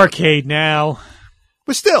be a barcade now.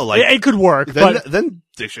 But still, like... It could work, then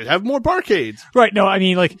they should have more barcades. Right, no, I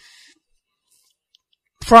mean, like...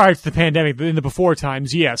 Prior to the pandemic, in the before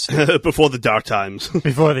times, yes. Before the dark times.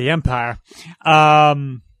 Before the Empire. I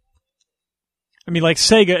mean, like,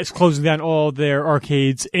 Sega is closing down all their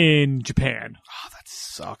arcades in Japan. Oh, that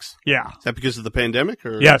sucks. Yeah. Is that because of the pandemic?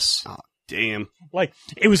 Or? Yes. Oh, damn. Like,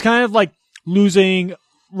 it was kind of like losing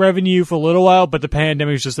revenue for a little while, but the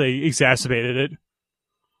pandemic just exacerbated it.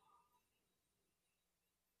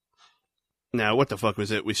 Now, what the fuck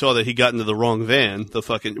was it? We saw that he got into the wrong van,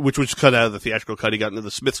 which was cut out of the theatrical cut. He got into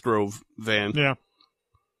the Smiths Grove van. Yeah.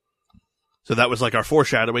 So that was like our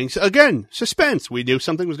foreshadowing. So again, suspense. We knew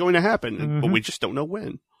something was going to happen, but we just don't know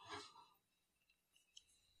when.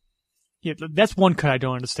 Yeah, that's one cut I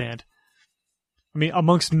don't understand. I mean,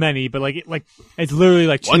 amongst many, but like it's literally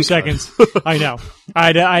like 2 seconds. I know.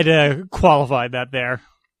 I'd qualify that there.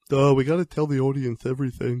 We got to tell the audience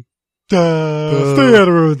everything. Stay out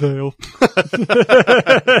of Riverdale.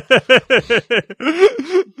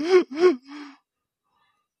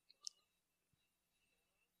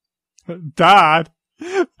 Dad,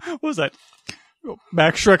 what was that?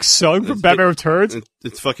 Max Shrek's son from Batman Returns?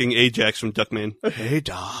 It's fucking Ajax from Duckman. Hey,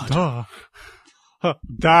 Dad.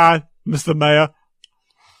 Dad, Mr. Mayor.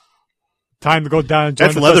 Time to go down and join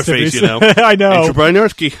That's the Leatherface, you know. I know. Andrew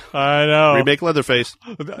Brynarski. I know. Remake Leatherface.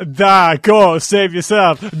 Dad, go. Save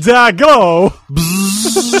yourself. Dad, go.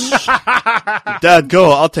 Dad, go.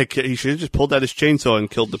 I'll take care. He should have just pulled out his chainsaw and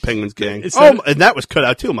killed the Penguins gang. And that was cut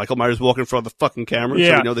out, too. Michael Myers walking in front of the fucking camera,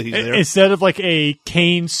 so we know that he's there. Instead of like a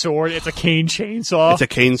cane sword, it's a cane chainsaw. It's a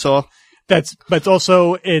cane saw. But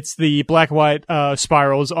it's the black and white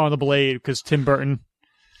spirals on the blade, because Tim Burton...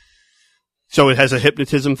 So it has a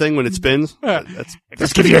hypnotism thing when it spins?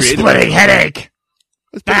 Just give you a splitting headache!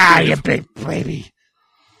 You big baby.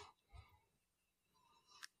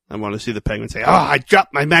 I want to see the Penguin say, I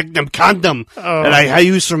dropped my Magnum condom that I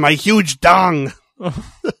use for my huge dong.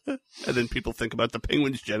 And then people think about the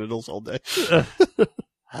Penguin's genitals all day.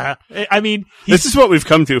 I mean... This is what we've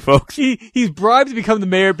come to, folks. He's bribed to become the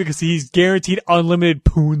mayor because he's guaranteed unlimited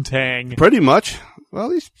poontang. Pretty much. Well,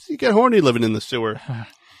 at least you get horny living in the sewer.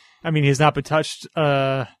 I mean, he's not been touched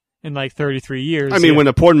in like 33 years. I mean, when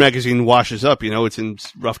a porn magazine washes up, it's in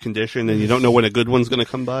rough condition, and you don't know when a good one's going to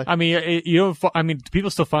come by. I mean, do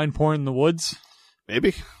people still find porn in the woods?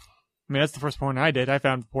 Maybe. I mean, that's the first porn I did. I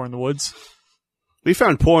found porn in the woods. We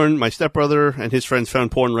found porn. My stepbrother and his friends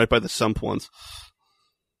found porn right by the sump once.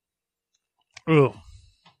 Ugh.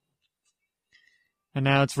 And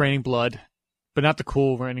now it's raining blood. But not the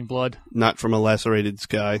cool raining blood. Not from a lacerated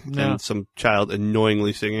sky. No. And some child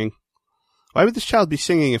annoyingly singing. Why would this child be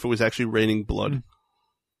singing if it was actually raining blood?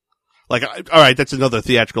 Like, all right, that's another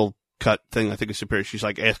theatrical cut thing I think is superior. She's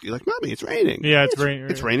like asking, like, Mommy, it's raining. Yeah, it's raining.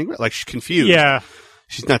 It's raining. Like, she's confused. Yeah.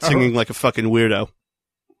 She's not singing like a fucking weirdo.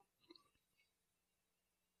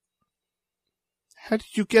 How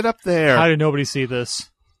did you get up there? How did nobody see this?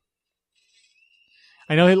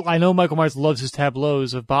 I know Michael Myers loves his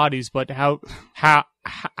tableaus of bodies, but how I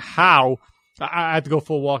have to go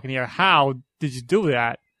full walk in here. How did you do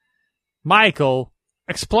that? Michael,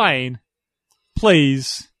 explain,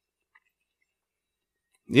 please.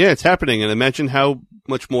 Yeah, it's happening, and imagine how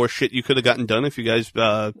much more shit you could have gotten done if you guys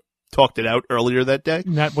talked it out earlier that day.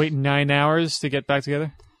 Not waiting 9 hours to get back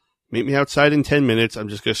together? Meet me outside in 10 minutes. I'm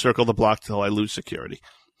just going to circle the block till I lose security.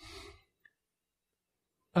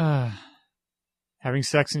 Having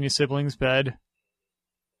sex in your sibling's bed.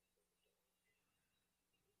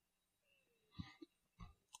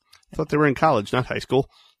 I thought they were in college, not high school.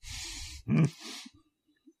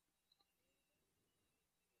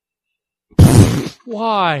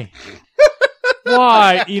 Why?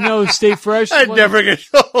 Why? You know, stay fresh. I'd never get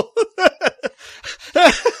old.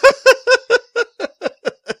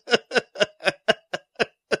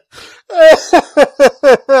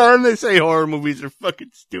 And they say horror movies are fucking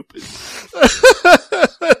stupid.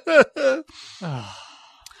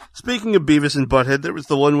 Speaking of Beavis and Butthead, there was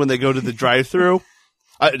the one when they go to the drive-thru.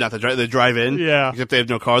 Not the drive-in. Yeah. Except they have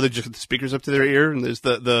no car. They just get the speakers up to their ear, and there's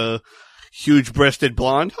the huge-breasted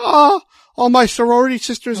blonde. Ah, all my sorority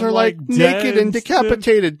sisters are like naked and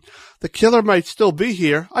decapitated. The killer might still be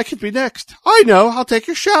here. I could be next. I know. I'll take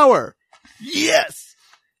a shower. Yes.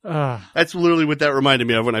 That's literally what that reminded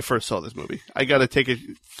me of when I first saw this movie. I gotta take a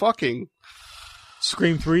fucking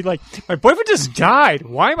Scream 3, like, my boyfriend just died.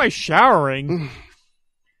 Why am I showering?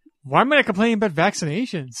 Why am I not complaining about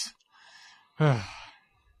vaccinations?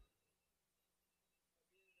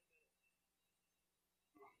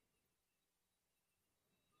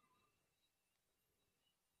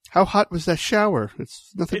 How hot was that shower?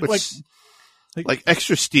 It's nothing but like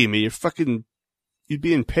extra steamy. You'd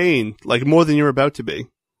be in pain, like more than you're about to be.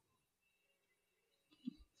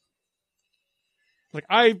 Like,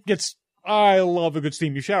 I love a good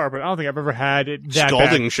steamy shower, but I don't think I've ever had it that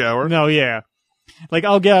Scalding bad. shower? No, yeah. Like,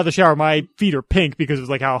 I'll get out of the shower, my feet are pink because of,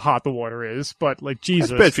 like, how hot the water is, but, like,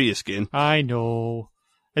 Jesus. That's bad for your skin. I know.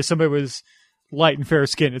 As somebody with light and fair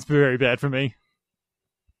skin, it's very bad for me.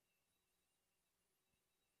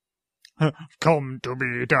 Come to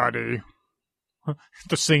me, Daddy.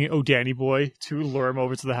 To sing "Oh Danny Boy" to lure him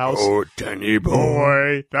over to the house. Oh Danny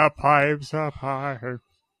Boy, the pipes are pipe.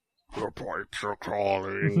 The pipes are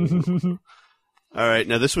calling. All right,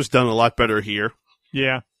 now this was done a lot better here.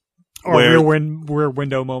 Yeah. Or a rear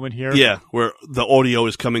window moment here. Yeah, where the audio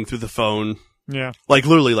is coming through the phone. Yeah. Like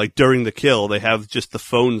literally, like during the kill, they have just the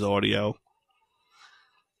phone's audio.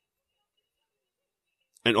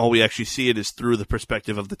 And all we actually see it is through the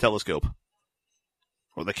perspective of the telescope.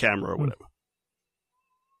 Or the camera or whatever.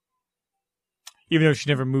 Even though she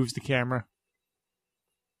never moves the camera.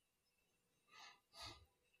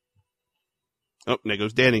 Oh, there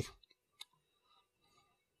goes Danny.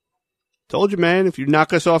 Told you, man, if you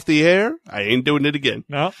knock us off the air, I ain't doing it again.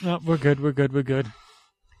 No, we're good.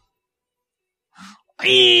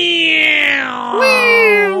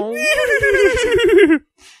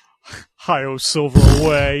 Hi-oh, Silver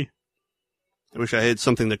away. I wish I had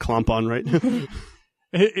something to clomp on right now.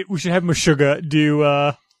 We should have Meshuggah do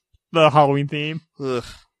the Halloween theme. Ugh.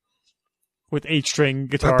 With 8-string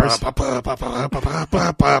guitars.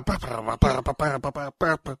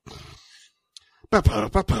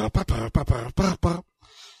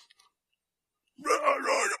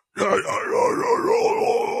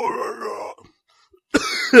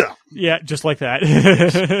 Yeah, just like that.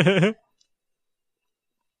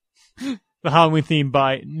 The Halloween theme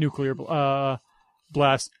by Nuclear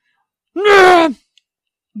Blast.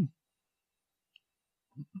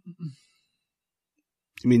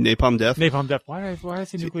 You mean Napalm Death? Napalm Death. Why did I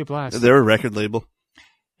say Nuclear Blast? They're a record label.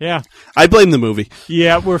 Yeah. I blame the movie.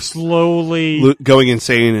 Yeah, we're slowly going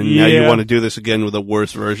insane, and now you want to do this again with a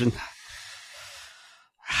worse version.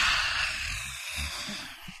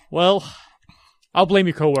 Well, I'll blame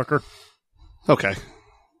your coworker. Okay.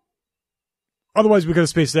 Otherwise, we gotta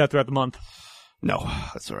space it out throughout the month. No,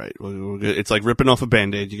 that's all right. It's like ripping off a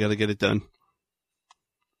Band-Aid. You gotta get it done.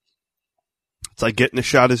 It's like getting a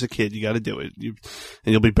shot as a kid. You got to do it, and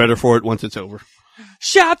you'll be better for it once it's over.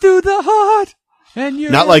 Shot through the heart, and you're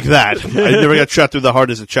not like that. I never got shot through the heart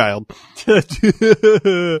as a child.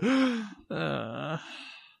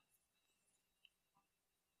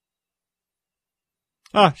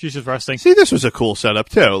 She's just resting. See, this was a cool setup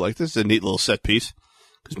too. Like, this is a neat little set piece.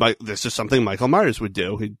 Because this is something Michael Myers would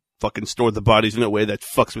do. He'd fucking store the bodies in a way that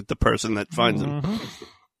fucks with the person that finds them.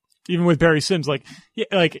 Even with Barry Sims, like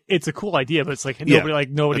it's a cool idea, but it's like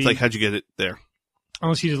nobody. It's like, how'd you get it there?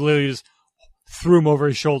 Unless he just literally just threw him over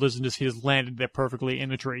his shoulders and he just landed there perfectly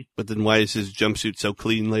in a tree. But then why is his jumpsuit so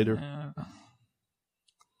clean later?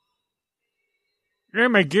 Oh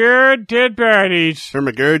my god, dead bodies. Oh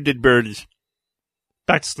my god, dead birds.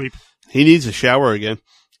 Back to sleep. He needs a shower again.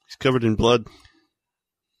 He's covered in blood.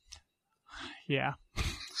 Yeah.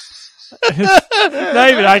 Not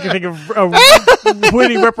even I can think of a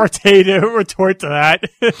winning retort to that.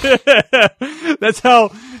 That's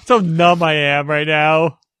how numb I am right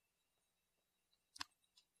now.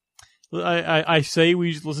 I say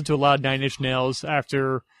we listen to a lot of Nine Inch Nails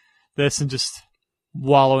after this and just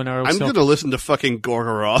wallow in our. I'm going to listen to fucking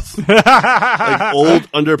Gorgoroth, like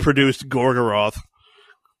old underproduced Gorgoroth,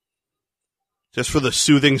 just for the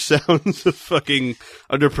soothing sounds of fucking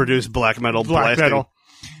underproduced black metal blasting. Metal.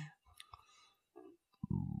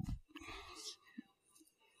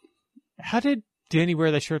 How did Danny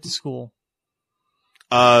wear that shirt to school?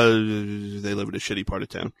 They live in a shitty part of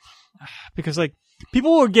town. Because, like,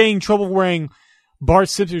 people were getting trouble wearing Bart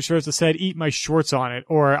Simpson shirts that said, "Eat my shorts" on it,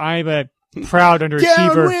 or "I'm a proud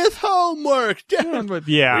underachiever." Down with homework! Down with,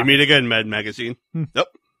 yeah. We meet again, Mad Magazine. Yep.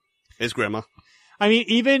 His grandma. I mean,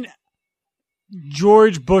 even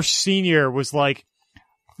George Bush Sr. was like,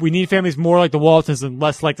 we need families more like the Waltons and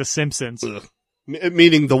less like the Simpsons. Ugh.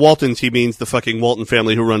 Meaning the Waltons, he means the fucking Walton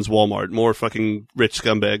family who runs Walmart. More fucking rich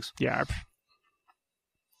scumbags. Yeah.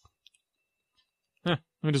 Let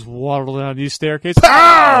me just waddle down these staircases.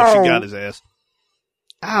 Ow! She got his ass.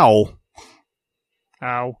 Ow.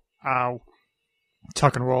 Ow. Ow.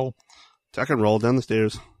 Tuck and roll. Tuck and roll down the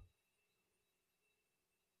stairs.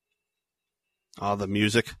 Oh, the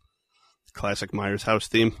music. Classic Myers house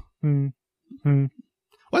theme.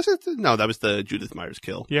 Was it? No, that was the Judith Myers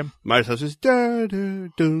kill. Yeah. Myers house is da da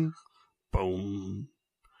dun, boom,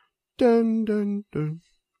 dun dun dun,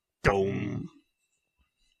 boom.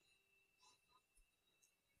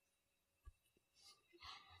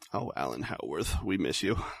 Oh, Alan Howarth, we miss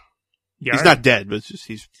you. Yeah. He's not dead, but it's just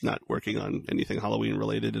he's not working on anything Halloween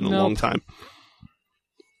related in a long time.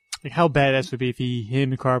 Like, how badass would it be if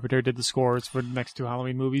him and Carpenter did the scores for the next two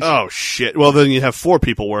Halloween movies? Oh shit! Well, then you'd have 4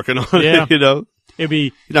 people working on it. You know, it'd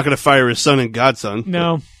be. You're not going to fire his son and godson.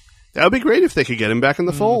 No, that would be great if they could get him back in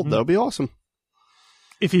the fold. That would be awesome.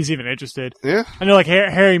 If he's even interested. Yeah, I know. Like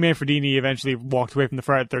Harry Manfredini eventually walked away from the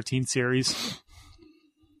Friday the 13th series.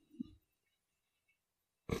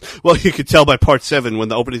 Well, you could tell by part 7 when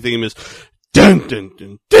the opening theme is dun dun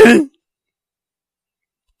dun dun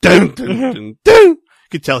dun dun dun dun.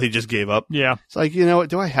 You could tell he just gave up. Yeah, it's like, you know what?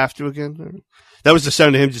 Do I have to again? That was the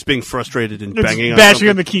sound of him just being frustrated and bashing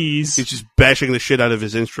on the keys. He's just bashing the shit out of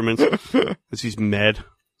his instruments because he's mad.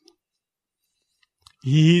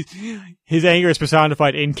 His anger is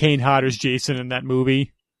personified in Kane Hodder's Jason in that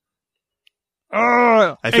movie.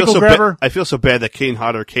 I feel so bad that Kane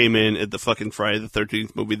Hodder came in at the fucking Friday the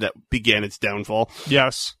 13th movie that began its downfall.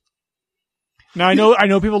 Yes. Now I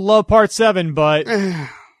know people love Part 7, but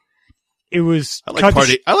it was. I like Part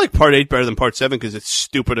 8. I like Part 8 better than Part 7 because it's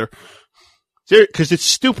stupider. Because it's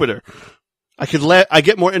stupider. I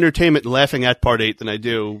get more entertainment laughing at Part 8 than I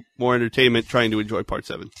do more entertainment trying to enjoy Part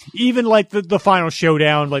 7. Even like the final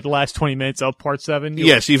showdown, like the last 20 minutes of Part 7.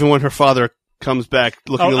 Yes, even when her father comes back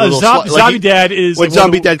looking a little Zombie Dad is when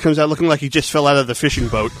Zombie Dad comes out looking like he just fell out of the fishing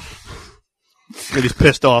boat and he's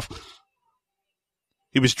pissed off.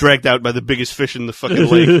 He was dragged out by the biggest fish in the fucking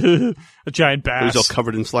lake. A giant bass. He was all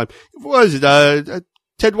covered in slime. What was it?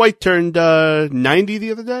 Ted White turned 90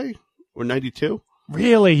 the other day or 92.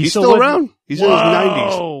 Really? He's still around. He's in his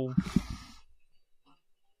 90s.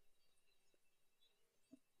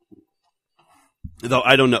 Though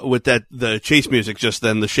I don't know, with the chase music just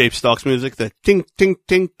then, the Shape Stalks music, the ting, ting,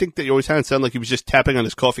 ting, ting that you always had, it sounded like he was just tapping on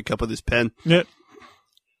his coffee cup with his pen. Yep.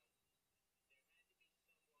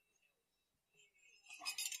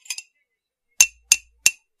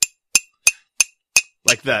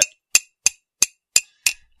 Like that.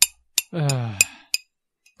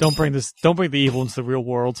 Don't bring the evil into the real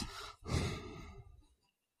world.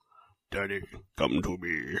 Daddy, come to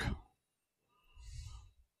me.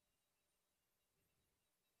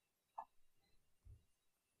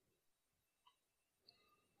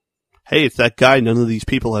 hey, it's that guy none of these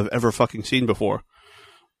people have ever fucking seen before.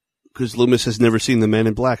 Because Loomis has never seen the Man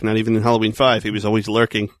in Black, not even in Halloween 5. He was always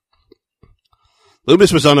lurking.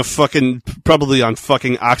 Loomis was probably on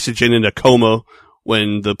fucking oxygen in a coma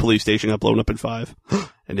when the police station got blown up in 5.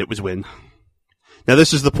 And it was Wynn. Now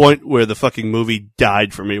this is the point where the fucking movie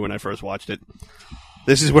died for me when I first watched it.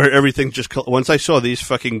 This is where everything just, once I saw these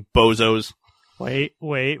fucking bozos. Wait,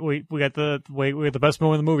 we got the best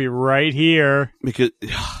moment in the movie right here. Because,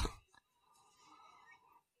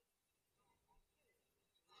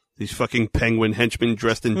 these fucking penguin henchmen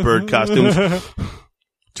dressed in bird costumes.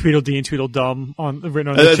 Tweedledee and Tweedledum written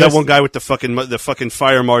on the chest. That one guy with the fucking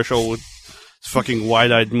fire marshal with his fucking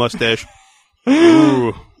wide-eyed mustache.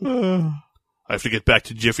 Ooh. I have to get back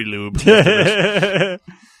to Jiffy Lube. She had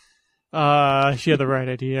the right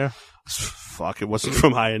idea. Fuck, it wasn't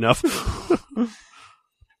from High Enough.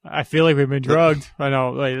 I feel like we've been drugged. I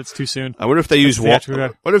know, like, it's too soon. I wonder if they use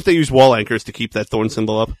wall anchors to keep that thorn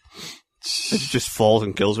symbol up. It just falls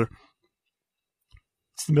and kills her.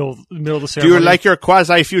 It's the middle of the ceremony. Do you like your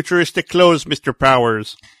quasi-futuristic clothes, Mr.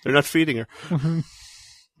 Powers? They're not feeding her.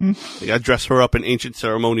 They gotta dress her up in ancient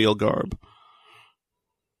ceremonial garb.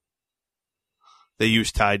 They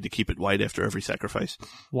use Tide to keep it white after every sacrifice.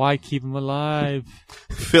 Why keep him alive?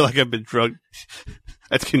 I feel like I've been drugged.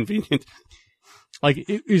 That's convenient. Like,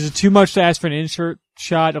 is it too much to ask for an insert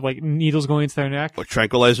shot of, like, needles going into their neck? Or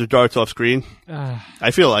tranquilizer darts off screen?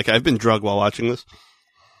 I feel like I've been drugged while watching this.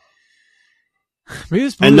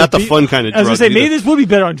 And not the fun kind of drug. I was going to say, maybe this would be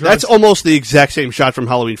better on drugs. That's almost the exact same shot from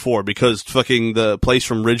Halloween 4, because fucking the place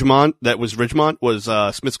from Ridgemont,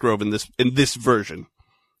 was Smith's Grove in this version,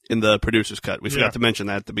 in the producer's cut. We forgot to mention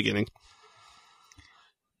that at the beginning.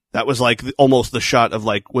 That was like almost the shot of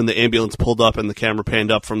like when the ambulance pulled up and the camera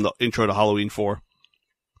panned up from the intro to Halloween 4.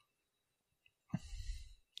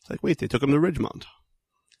 It's like, wait, they took him to Ridgemont.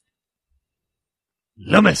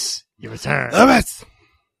 Loomis, you return. Loomis!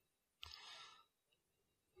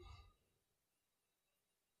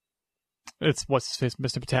 It's, what's his face,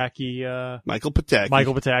 Mr. Pataki, Michael Pataki.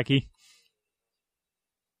 Michael Pataki.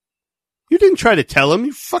 You didn't try to tell him.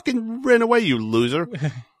 You fucking ran away, you loser.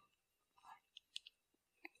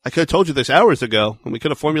 I could have told you this hours ago, and we could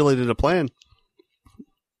have formulated a plan.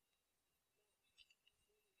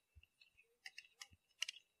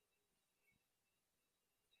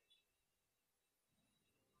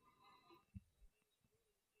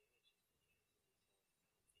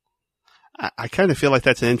 I kind of feel like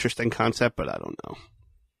that's an interesting concept, but I don't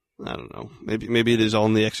know. Maybe it is all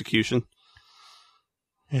in the execution.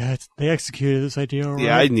 Yeah, they executed this idea already.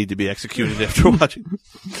 Yeah, I need to be executed after watching.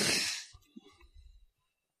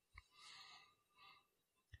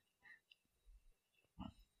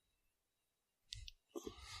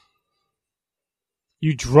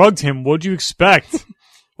 You drugged him. What'd you expect?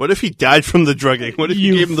 What if he died from the drugging? What if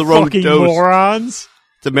you gave him the wrong dose? Morons!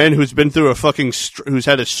 It's a man who's been through a fucking, who's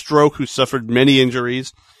had a stroke, who's suffered many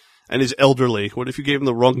injuries, and is elderly. What if you gave him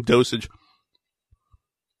the wrong dosage?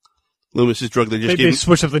 Loomis's drug, they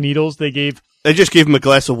switched up the needles. They just gave him a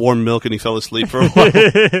glass of warm milk and he fell asleep for a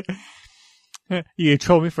while. You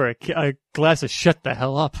told me for a glass of shut the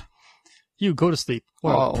hell up. You go to sleep.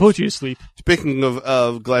 Or I'll put you to sleep. Speaking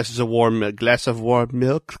of glass of warm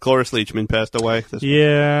milk, Cloris Leachman passed away.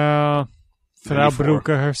 Yeah. Frau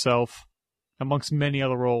Brucker herself. Amongst many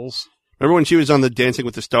other roles. Remember when she was on the Dancing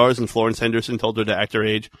with the Stars and Florence Henderson told her to act her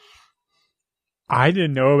age? I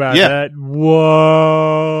didn't know about that.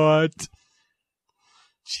 What?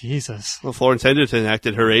 Jesus. Well, Florence Henderson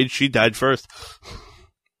acted her age. She died first.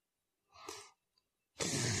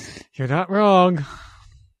 You're not wrong.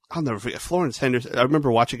 I'll never forget. Florence Henderson. I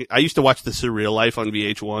remember watching it. I used to watch The Surreal Life on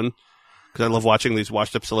VH1 because I love watching these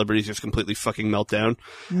washed-up celebrities just completely fucking melt down.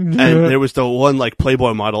 And there was the one, like,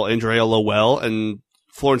 Playboy model, Andrea Lowell, and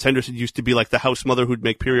Florence Henderson used to be, like, the house mother who'd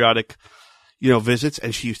make periodic, visits,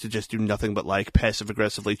 and she used to just do nothing but, like,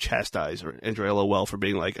 passive-aggressively chastise Andrea Lowell for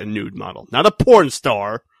being, like, a nude model. Not a porn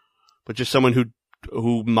star, but just someone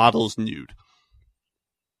who models nude.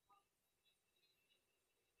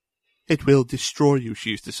 It will destroy you,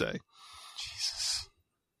 she used to say. Jesus.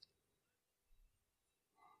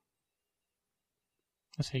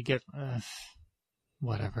 That's how you get...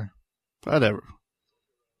 whatever. Whatever.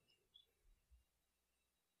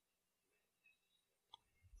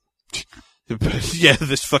 Yeah,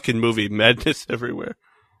 this fucking movie. Madness everywhere.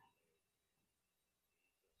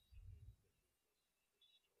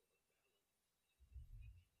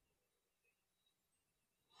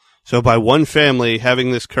 So by one family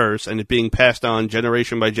having this curse and it being passed on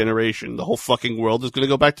generation by generation, the whole fucking world is going to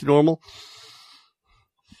go back to normal?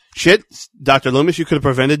 Shit, Dr. Loomis, you could have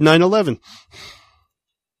prevented 9/11.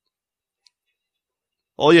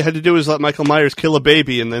 All you had to do is let Michael Myers kill a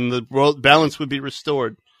baby, and then the world balance would be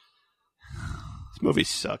restored. This movie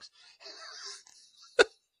sucks.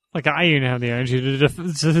 Like, I didn't have the energy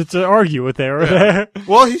to argue with there. Yeah.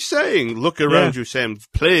 Well, he's saying, look around you, Sam.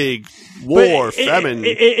 Plague, war, famine.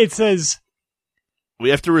 It says... We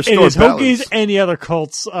have to restore balance. It is Hokey as any other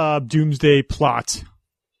cult's doomsday plot.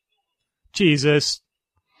 Jesus.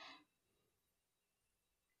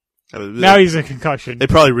 Now he's a concussion. They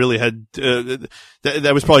probably really had...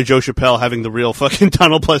 that was probably Joe Chappelle having the real fucking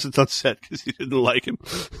Donald Pleasance on set because he didn't like him.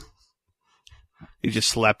 He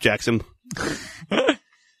just slapjacks him.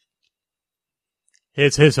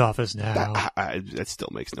 It's his office now. That still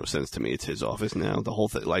makes no sense to me. It's his office now. The whole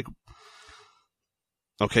thing, like...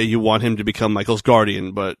 Okay, you want him to become Michael's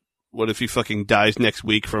guardian, but what if he fucking dies next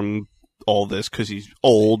week from all this because he's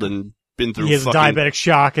old and been through he has fucking... diabetic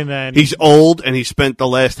shock and then... He's old and he spent the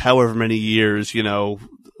last however many years,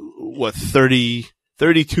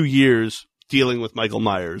 32 years dealing with Michael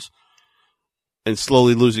Myers and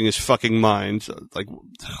slowly losing his fucking mind. Like,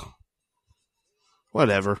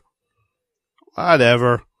 whatever.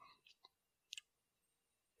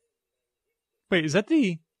 Wait, is that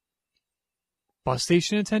the bus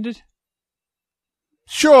station attendant?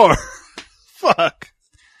 Sure. Fuck.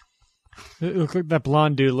 It looked like that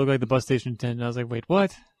blonde dude looked like the bus station attendant. I was like, wait,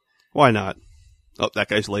 what? Why not? Oh, that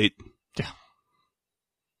guy's late. Yeah.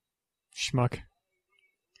 Schmuck.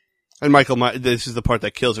 And this is the part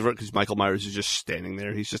that kills it because Michael Myers is just standing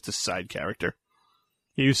there. He's just a side character.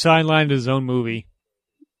 He sidelined his own movie.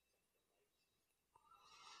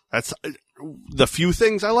 That's the few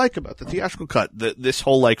things I like about the theatrical cut. This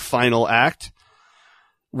whole like final act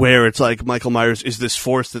where it's like Michael Myers is this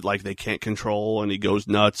force that like they can't control and he goes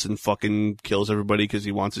nuts and fucking kills everybody because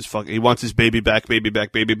he wants his baby back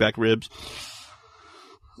ribs.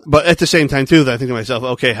 But at the same time too, I think to myself,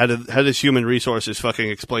 okay, how does human resources fucking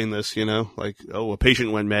explain this? Like, oh, a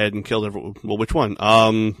patient went mad and killed everyone. Well, which one?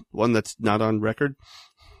 One that's not on record.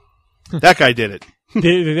 That guy did it.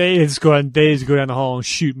 They just go down the hall and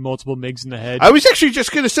shoot multiple MIGs in the head. I was actually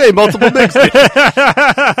just going to say multiple MIGs.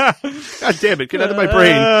 God damn it, get out of my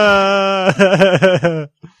brain.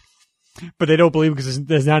 But they don't believe because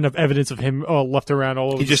there's not enough evidence of him left around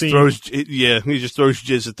all over the scene. He just throws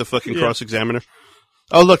jizz at the fucking cross-examiner.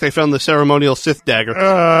 Oh, look, they found the ceremonial Sith dagger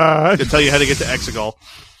to tell you how to get to Exegol.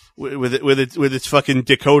 With its fucking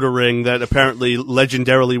decoder ring that apparently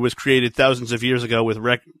legendarily was created thousands of years ago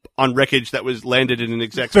on wreckage that was landed in an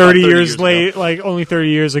exact 30 years late, like only 30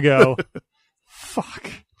 years ago.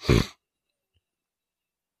 Fuck.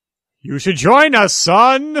 You should join us,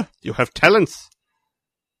 son. You have talents.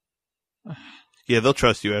 Yeah, they'll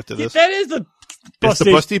trust you after this. That is the bus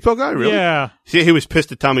the bus depot guy, really? Yeah. See, he was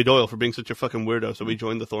pissed at Tommy Doyle for being such a fucking weirdo, so he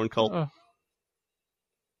joined the Thorn cult.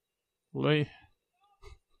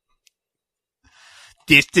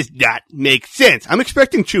 This does not make sense. I'm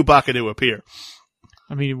expecting Chewbacca to appear.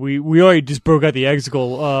 I mean, we already just broke out the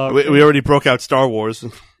Exegol. We already broke out Star Wars.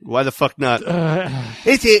 Why the fuck not?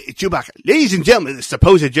 It's Chewbacca. Ladies and gentlemen, the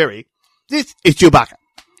supposed Jerry. This is Chewbacca.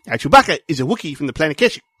 Now, Chewbacca is a Wookiee from the planet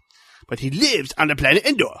Kashyyyk, but he lives on the planet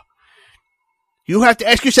Endor. You have to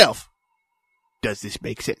ask yourself, does this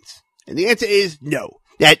make sense? And the answer is no.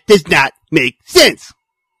 That does not make sense.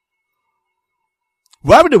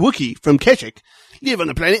 Why would a Wookiee from Kashyyyk live on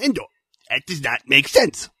the planet Endor? That does not make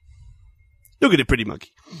sense. Look at the pretty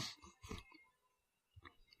monkey.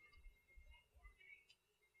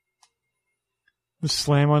 The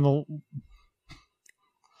slam on the...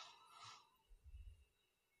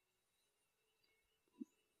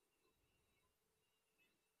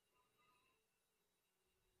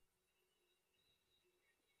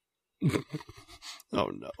 Oh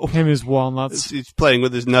no. Him his walnuts. He's playing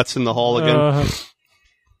with his nuts in the hall again.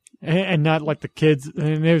 And not like the kids.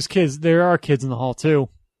 And there's kids. There are kids in the hall too.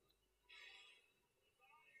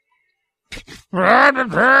 Yeah,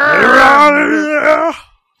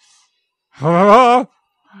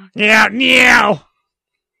 meow.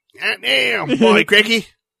 Damn, boy, Cricky.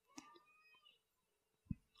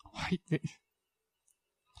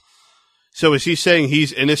 So is he saying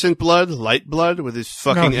he's innocent blood, light blood, with his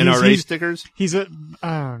fucking NRA stickers? He's a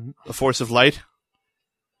force of light?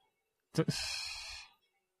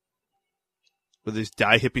 With his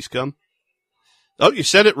die hippie scum? Oh, you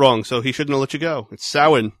said it wrong, so he shouldn't have let you go. It's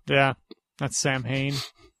Samhain. Yeah, that's Sam Hain.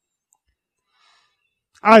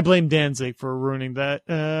 I blame Danzig for ruining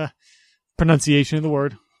that pronunciation of the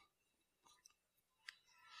word.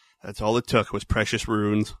 That's all it took was precious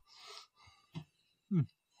runes.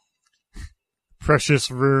 Precious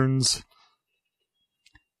runes.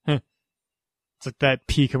 It's like that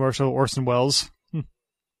P commercial, Orson Welles.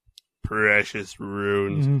 Precious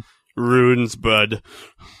runes. Mm-hmm. Runes, bud.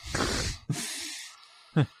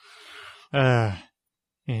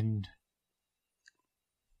 And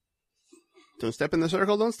don't step in the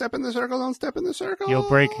circle, don't step in the circle, don't step in the circle. You'll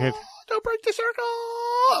break it. Don't break the circle.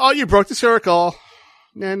 Oh, you broke the circle.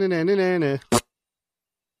 Na na na na na na.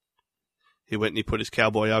 He went and he put his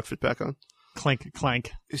cowboy outfit back on. Clank,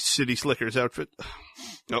 clank. His City Slickers outfit.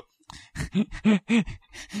 Nope.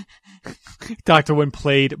 Dr. Wynn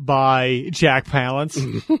played by Jack Palance.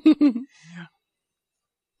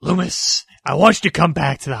 Loomis, I want you to come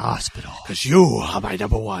back to the hospital. Because you are my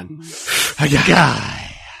number one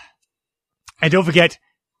guy. And don't forget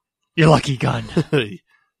your lucky gun.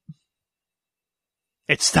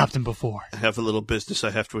 It stopped him before. I have a little business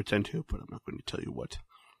I have to attend to, but I'm not going to tell you what.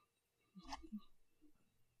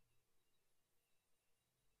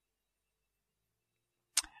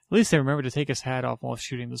 At least they remembered to take his hat off while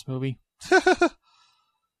shooting this movie.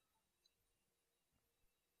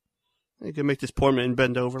 You can make this poor man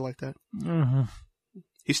bend over like that. Mm-hmm.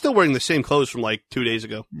 He's still wearing the same clothes from like 2 days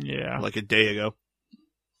ago. Yeah. Like a day ago.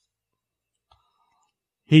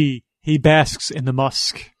 He basks in the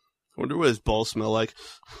musk. I wonder what his balls smell like.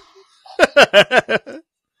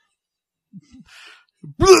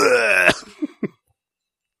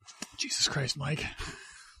 Jesus Christ, Mike.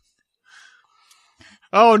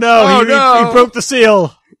 Oh no, he broke the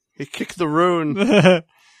seal. He kicked the rune.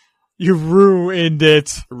 You ruined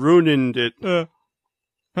it. Ruined it.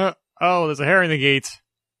 Oh, there's a hair in the gate.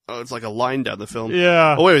 Oh, it's like a line down the film.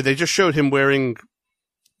 Yeah. Oh, wait, they just showed him wearing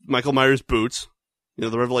Michael Myers' boots. You know,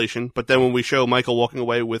 the revelation. But then when we show Michael walking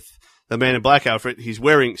away with the Man in Black outfit, he's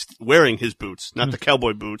wearing his boots, not the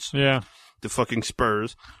cowboy boots. Yeah. The fucking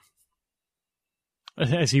Spurs.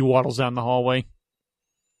 As he waddles down the hallway.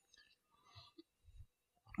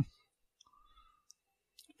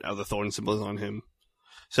 Now the thorn symbol is on him.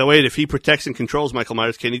 So wait, if he protects and controls Michael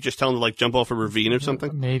Myers, can he just tell him to like jump off a ravine or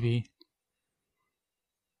something? Maybe.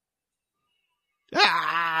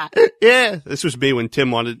 Ah! Yeah, this was me when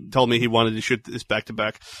Tim told me he wanted to shoot this back to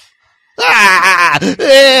back. Ah!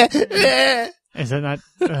 Is that not?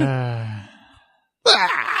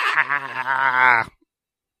 Ah!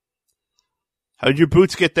 How'd your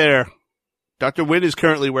boots get there? Dr. Wynn is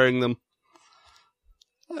currently wearing them.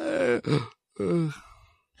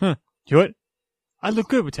 Huh. You know what? I look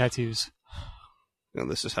good with tattoos.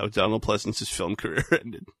 And this is how Donald Pleasance's film career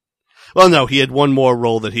ended. Well, no, he had one more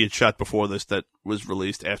role that he had shot before this that was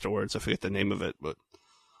released afterwards. I forget the name of it, but...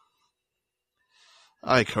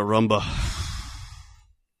 Ay, caramba.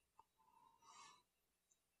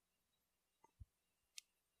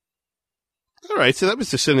 All right, so that was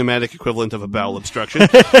the cinematic equivalent of a bowel obstruction.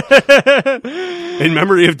 In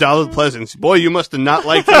memory of Donald Pleasance. Boy, you must have not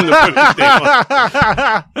liked him to put his name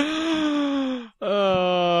on.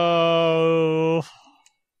 Oh.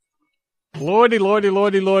 Lordy, lordy,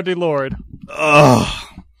 lordy, lordy, lord. Oh.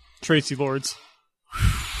 Tracy Lords.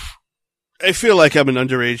 I feel like I'm an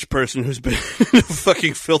underage person who's been in a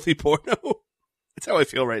fucking filthy porno. That's how I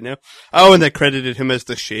feel right now. Oh, and they credited him as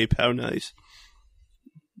The Shape. How nice.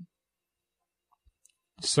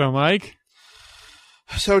 So, Mike?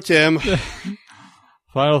 So, Tim.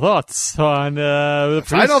 Final thoughts on the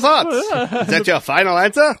Final thoughts? Is that your final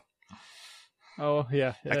answer? Oh,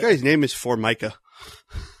 yeah. That guy's name is Formica.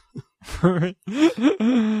 S.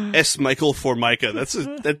 Michael Formica.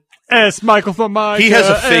 S. Michael Formica. He has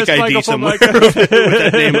a fake ID somewhere with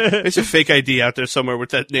that name. There's a fake ID out there somewhere with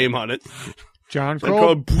that name on it. John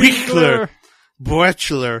Cole Bretchler.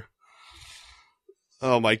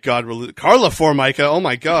 Oh my God, Carla Formica. Oh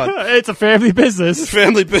my God, it's a family business.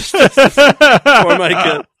 Family business.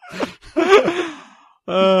 Formica.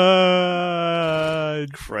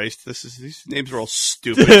 Christ, these names are all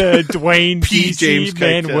stupid. Dwayne P. James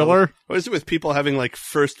Van Willer. What is it with people having like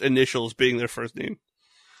first initials being their first name?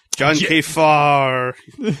 John K. Farr.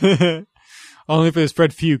 Only if it's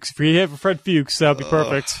Fred Fuchs. If we have Fred Fuchs, that would be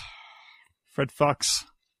perfect. Fred Fox.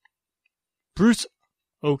 Bruce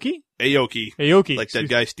Oki? Aoki. Like that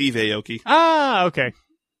guy Steve Aoki. Ah, okay.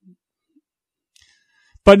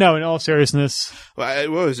 But no, in all seriousness.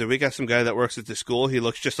 Well, what was it? We got some guy that works at the school. He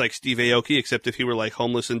looks just like Steve Aoki, except if he were like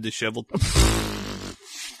homeless and disheveled.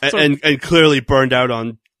 and clearly burned out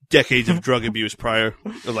on decades of drug abuse prior,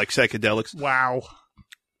 or like psychedelics. Wow.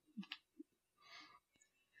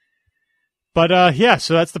 But, yeah,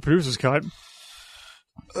 so that's the producer's cut.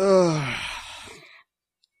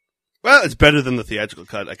 Well, it's better than the theatrical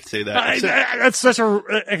cut, I can say that.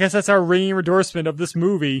 I guess that's our ringing endorsement of this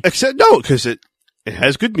movie. Except, no, because it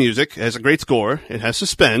has good music, it has a great score, it has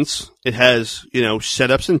suspense, it has,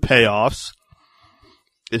 setups and payoffs,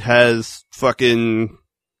 it has fucking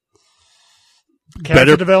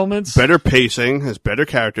character developments. Better pacing, has better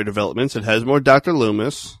character developments. It has more Dr.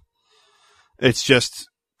 Loomis. It's just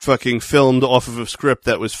fucking filmed off of a script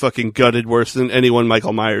that was fucking gutted worse than anyone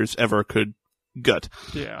Michael Myers ever could gut.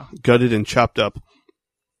 Yeah. Gutted and chopped up.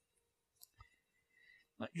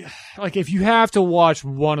 Like, if you have to watch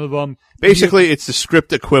one of them... Basically, it's the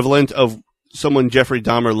script equivalent of someone Jeffrey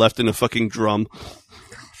Dahmer left in a fucking drum.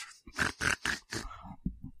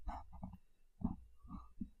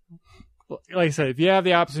 Like I said, if you have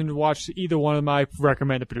the option to watch either one of them, I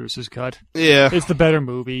recommend the producer's cut. Yeah. It's the better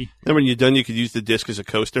movie. And when you're done, you could use the disc as a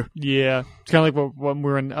coaster. Yeah. It's kind of like when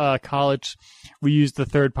we were in college, we used the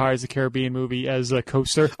third Pirates of the Caribbean movie as a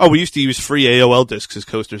coaster. Oh, we used to use free AOL discs as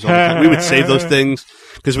coasters all the time. We would save those things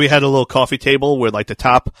because we had a little coffee table where like the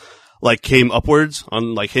top like came upwards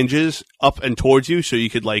on like hinges up and towards you so you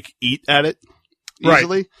could like eat at it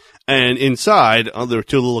easily. Right. And inside, there were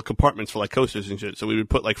 2 little compartments for like coasters and shit. So we would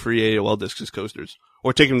put like free AOL discs as coasters,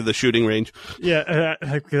 or take them to the shooting range. Yeah,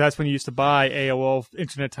 that's when you used to buy AOL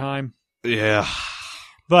Internet Time. Yeah,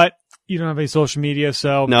 but you don't have any social media,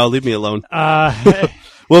 so no, leave me alone.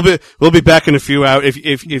 We'll be back in a few hours.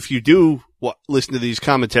 If you do listen to these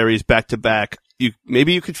commentaries back to back,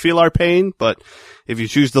 maybe you could feel our pain. But if you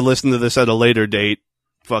choose to listen to this at a later date,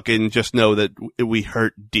 fucking just know that we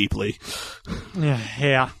hurt deeply.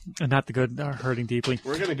 Yeah, and not the good, hurting deeply.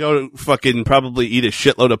 We're gonna go to fucking probably eat a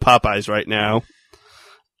shitload of Popeyes right now,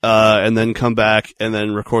 and then come back and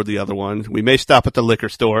then record the other one. We may stop at the liquor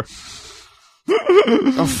store.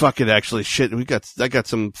 Oh fuck it! Actually, shit, I got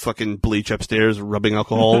some fucking bleach upstairs, rubbing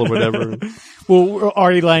alcohol or whatever. Well, we're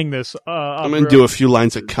already laying this. I'm gonna do a few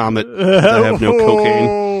lines of Comet. I have no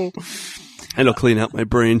cocaine. And it'll clean out my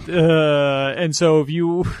brain. And so if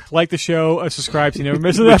you like the show, subscribe so you never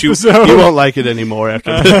miss an episode. You won't like it anymore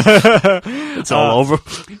after this. It's all over.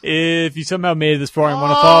 If you somehow made it this far and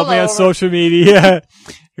want to follow me on social media,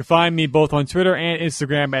 you can find me both on Twitter and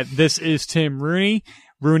Instagram at This Is Tim Rooney.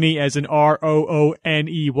 Rooney as in Rooney. You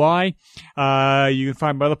can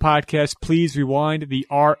find my other podcast, Please Rewind, the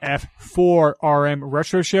RF4RM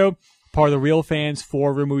Retro Show, part of the Real Fans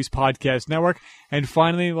for Real Movies Podcast Network. And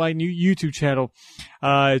finally, my new YouTube channel.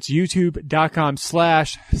 It's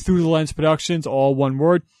youtube.com/Through the Lens Productions, all one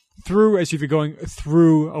word. Through, as if you're going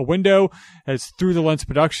through a window, as Through the Lens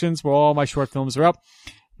Productions, where all my short films are up.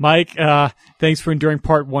 Mike, thanks for enduring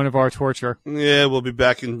part 1 of our torture. Yeah, we'll be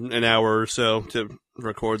back in an hour or so to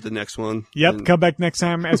record the next one. Yep, come back next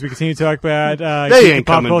time as we continue to talk about they ain't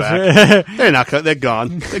coming back. They're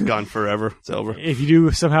gone. They're gone forever. It's over. If you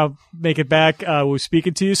do somehow make it back, we're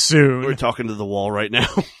speaking to you soon. We're talking to the wall right now.